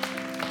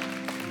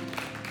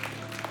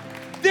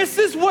 This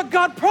is what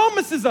God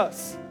promises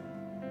us.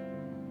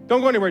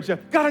 Don't go anywhere, Jeff.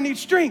 God, I need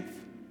strength.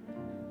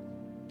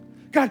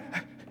 God,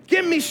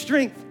 give me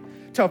strength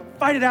to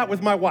fight it out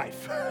with my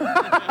wife.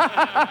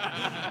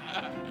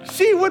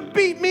 She would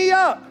beat me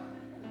up.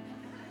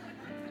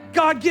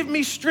 God, give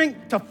me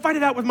strength to fight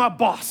it out with my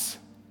boss.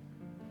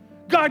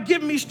 God,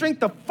 give me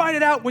strength to fight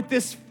it out with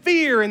this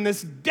fear and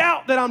this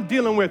doubt that I'm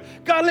dealing with.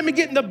 God, let me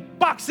get in the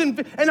box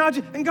and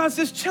God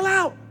says, chill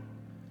out.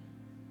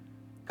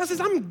 God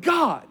says, I'm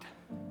God.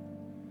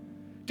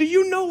 Do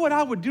you know what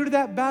I would do to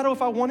that battle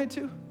if I wanted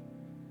to?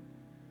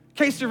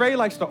 Casey Ray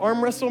likes to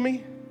arm wrestle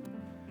me.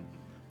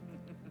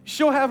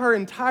 She'll have her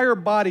entire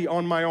body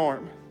on my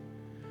arm,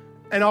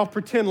 and I'll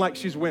pretend like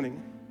she's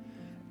winning.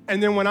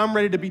 And then when I'm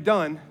ready to be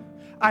done,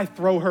 I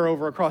throw her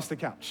over across the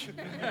couch.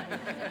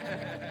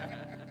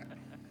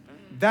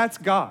 That's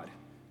God.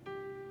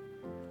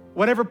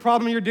 Whatever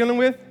problem you're dealing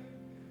with,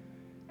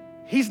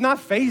 He's not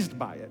fazed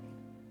by it.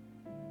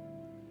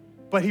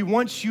 But He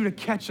wants you to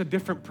catch a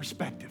different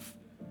perspective.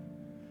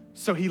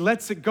 So He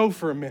lets it go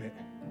for a minute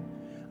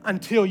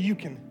until you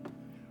can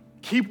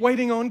keep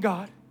waiting on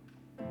God.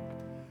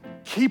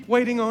 Keep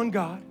waiting on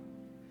God.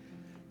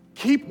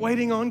 Keep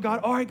waiting on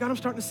God. All right, God, I'm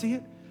starting to see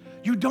it.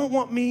 You don't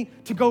want me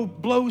to go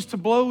blows to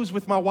blows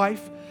with my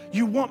wife.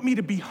 You want me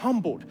to be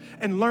humbled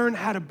and learn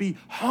how to be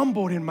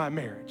humbled in my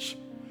marriage.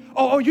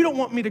 Oh, you don't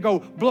want me to go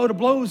blow to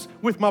blows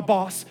with my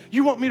boss.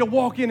 You want me to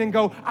walk in and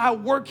go, I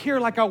work here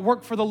like I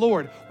work for the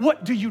Lord.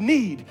 What do you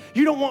need?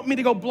 You don't want me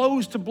to go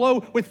blows to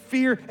blow with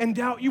fear and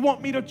doubt. You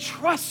want me to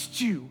trust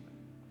you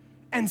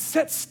and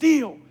sit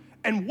still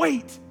and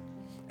wait.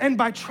 And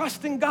by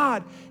trusting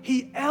God,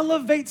 He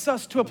elevates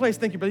us to a place.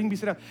 Thank you, brother. You can be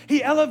sit down.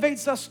 He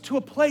elevates us to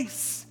a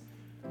place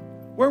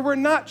where we're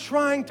not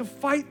trying to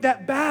fight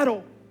that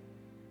battle.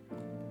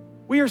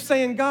 We are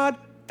saying, God,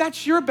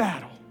 that's your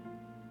battle.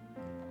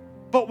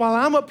 But while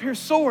I'm up here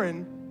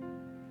soaring,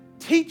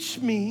 teach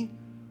me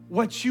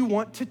what you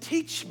want to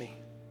teach me.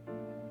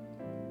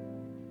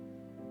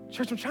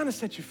 Church, I'm trying to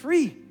set you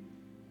free.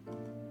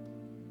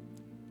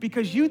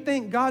 Because you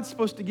think God's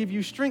supposed to give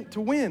you strength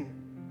to win.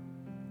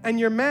 And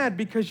you're mad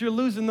because you're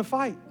losing the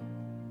fight.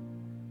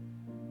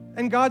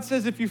 And God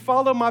says, if you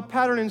follow my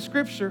pattern in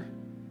Scripture,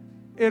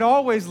 it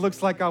always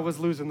looks like I was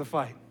losing the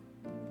fight.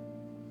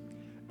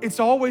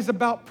 It's always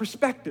about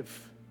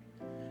perspective.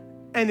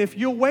 And if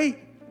you'll wait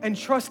and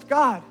trust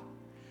God,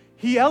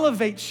 He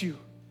elevates you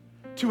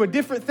to a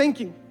different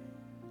thinking,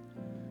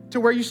 to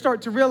where you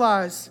start to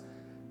realize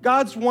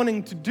God's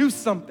wanting to do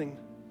something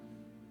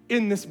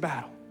in this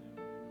battle.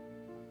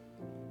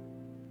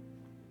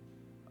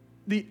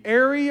 The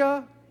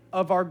area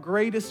of our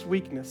greatest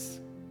weakness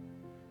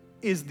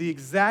is the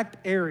exact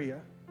area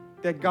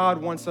that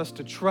God wants us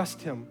to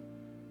trust Him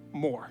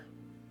more.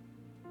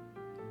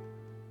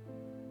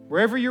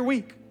 Wherever you're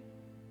weak,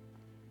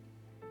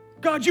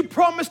 God, you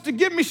promised to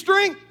give me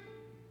strength.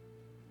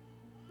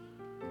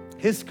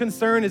 His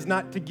concern is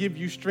not to give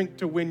you strength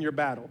to win your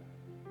battle.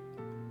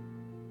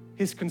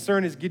 His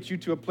concern is get you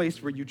to a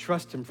place where you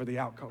trust Him for the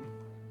outcome.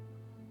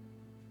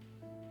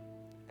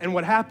 And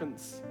what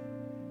happens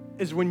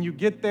is when you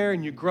get there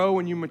and you grow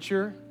and you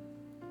mature,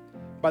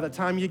 by the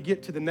time you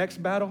get to the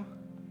next battle,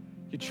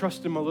 you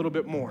trust Him a little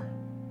bit more.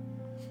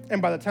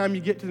 And by the time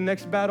you get to the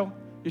next battle,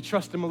 you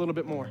trust Him a little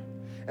bit more.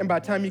 And by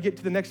the time you get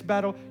to the next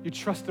battle, you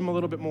trust Him a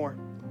little bit more.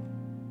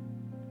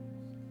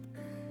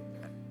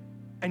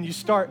 And you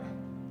start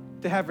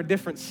to have a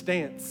different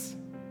stance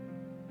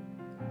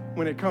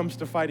when it comes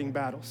to fighting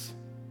battles.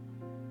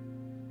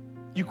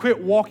 You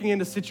quit walking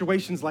into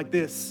situations like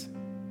this,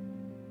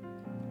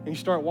 and you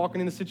start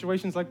walking into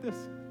situations like this.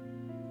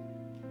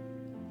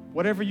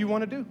 Whatever you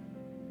want to do,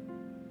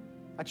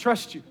 I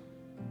trust you.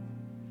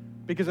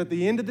 Because at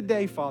the end of the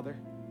day, Father,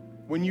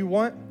 when you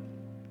want,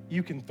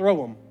 you can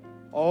throw them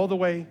all the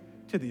way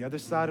to the other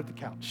side of the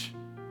couch.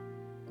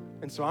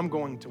 And so I'm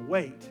going to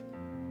wait,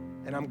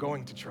 and I'm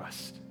going to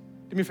trust.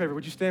 Do me a favor,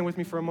 would you stand with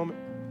me for a moment?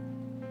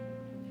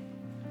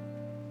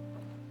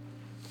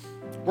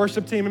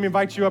 Worship team, let me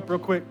invite you up real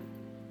quick.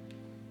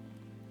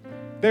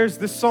 There's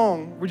this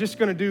song, we're just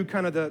gonna do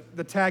kind of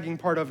the tagging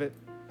part of it,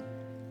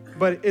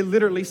 but it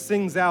literally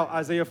sings out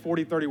Isaiah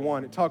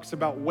 40:31. It talks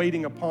about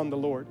waiting upon the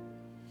Lord.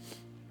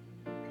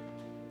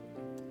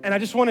 And I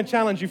just wanna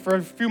challenge you for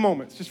a few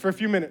moments, just for a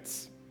few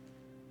minutes,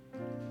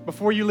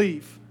 before you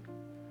leave.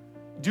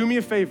 Do me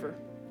a favor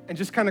and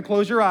just kind of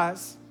close your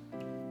eyes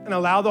and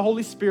allow the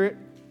Holy Spirit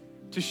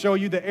to show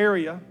you the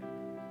area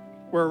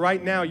where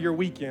right now you're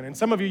weak in. And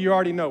some of you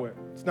already know it.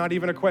 It's not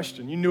even a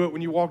question. You knew it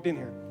when you walked in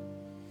here.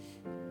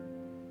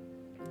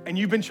 And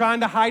you've been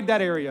trying to hide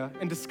that area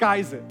and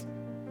disguise it.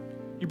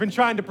 You've been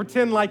trying to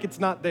pretend like it's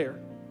not there.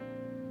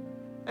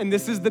 And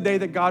this is the day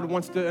that God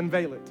wants to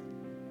unveil it.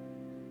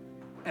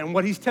 And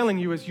what He's telling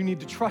you is you need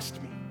to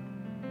trust me.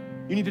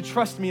 You need to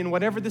trust me in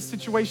whatever this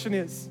situation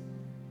is.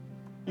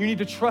 You need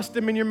to trust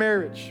Him in your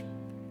marriage.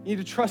 You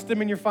need to trust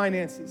him in your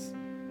finances.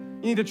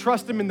 You need to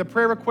trust him in the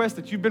prayer request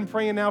that you've been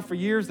praying now for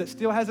years that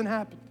still hasn't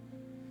happened.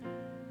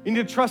 You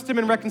need to trust him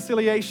in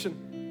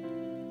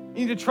reconciliation.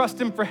 You need to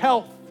trust him for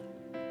health.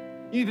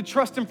 You need to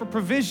trust him for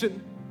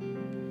provision.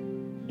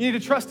 You need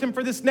to trust him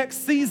for this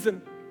next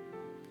season.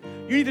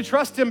 You need to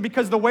trust him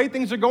because the way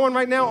things are going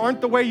right now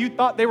aren't the way you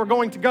thought they were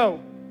going to go.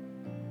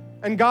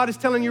 And God is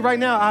telling you right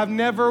now, I've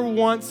never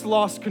once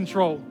lost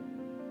control.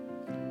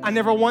 I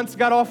never once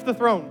got off the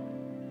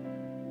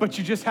throne. But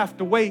you just have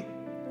to wait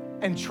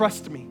and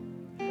trust me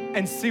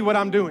and see what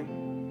I'm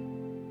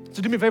doing.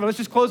 So do me a favor, let's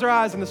just close our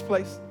eyes in this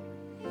place.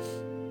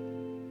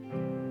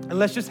 And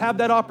let's just have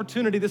that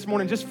opportunity this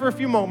morning, just for a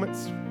few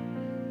moments,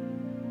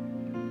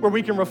 where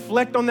we can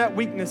reflect on that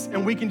weakness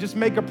and we can just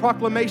make a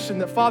proclamation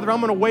that, Father, I'm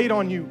gonna wait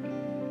on you.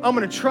 I'm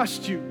gonna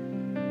trust you.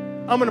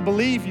 I'm gonna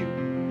believe you.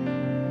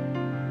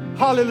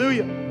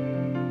 Hallelujah.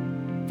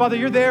 Father,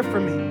 you're there for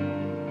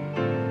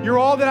me. You're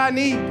all that I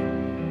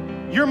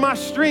need. You're my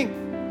strength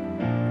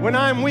when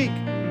I'm weak.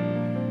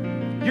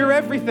 You're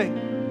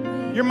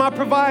everything. You're my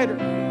provider.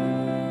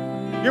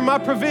 You're my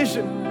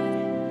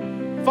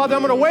provision. Father,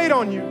 I'm gonna wait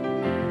on you.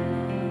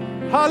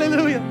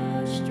 Hallelujah.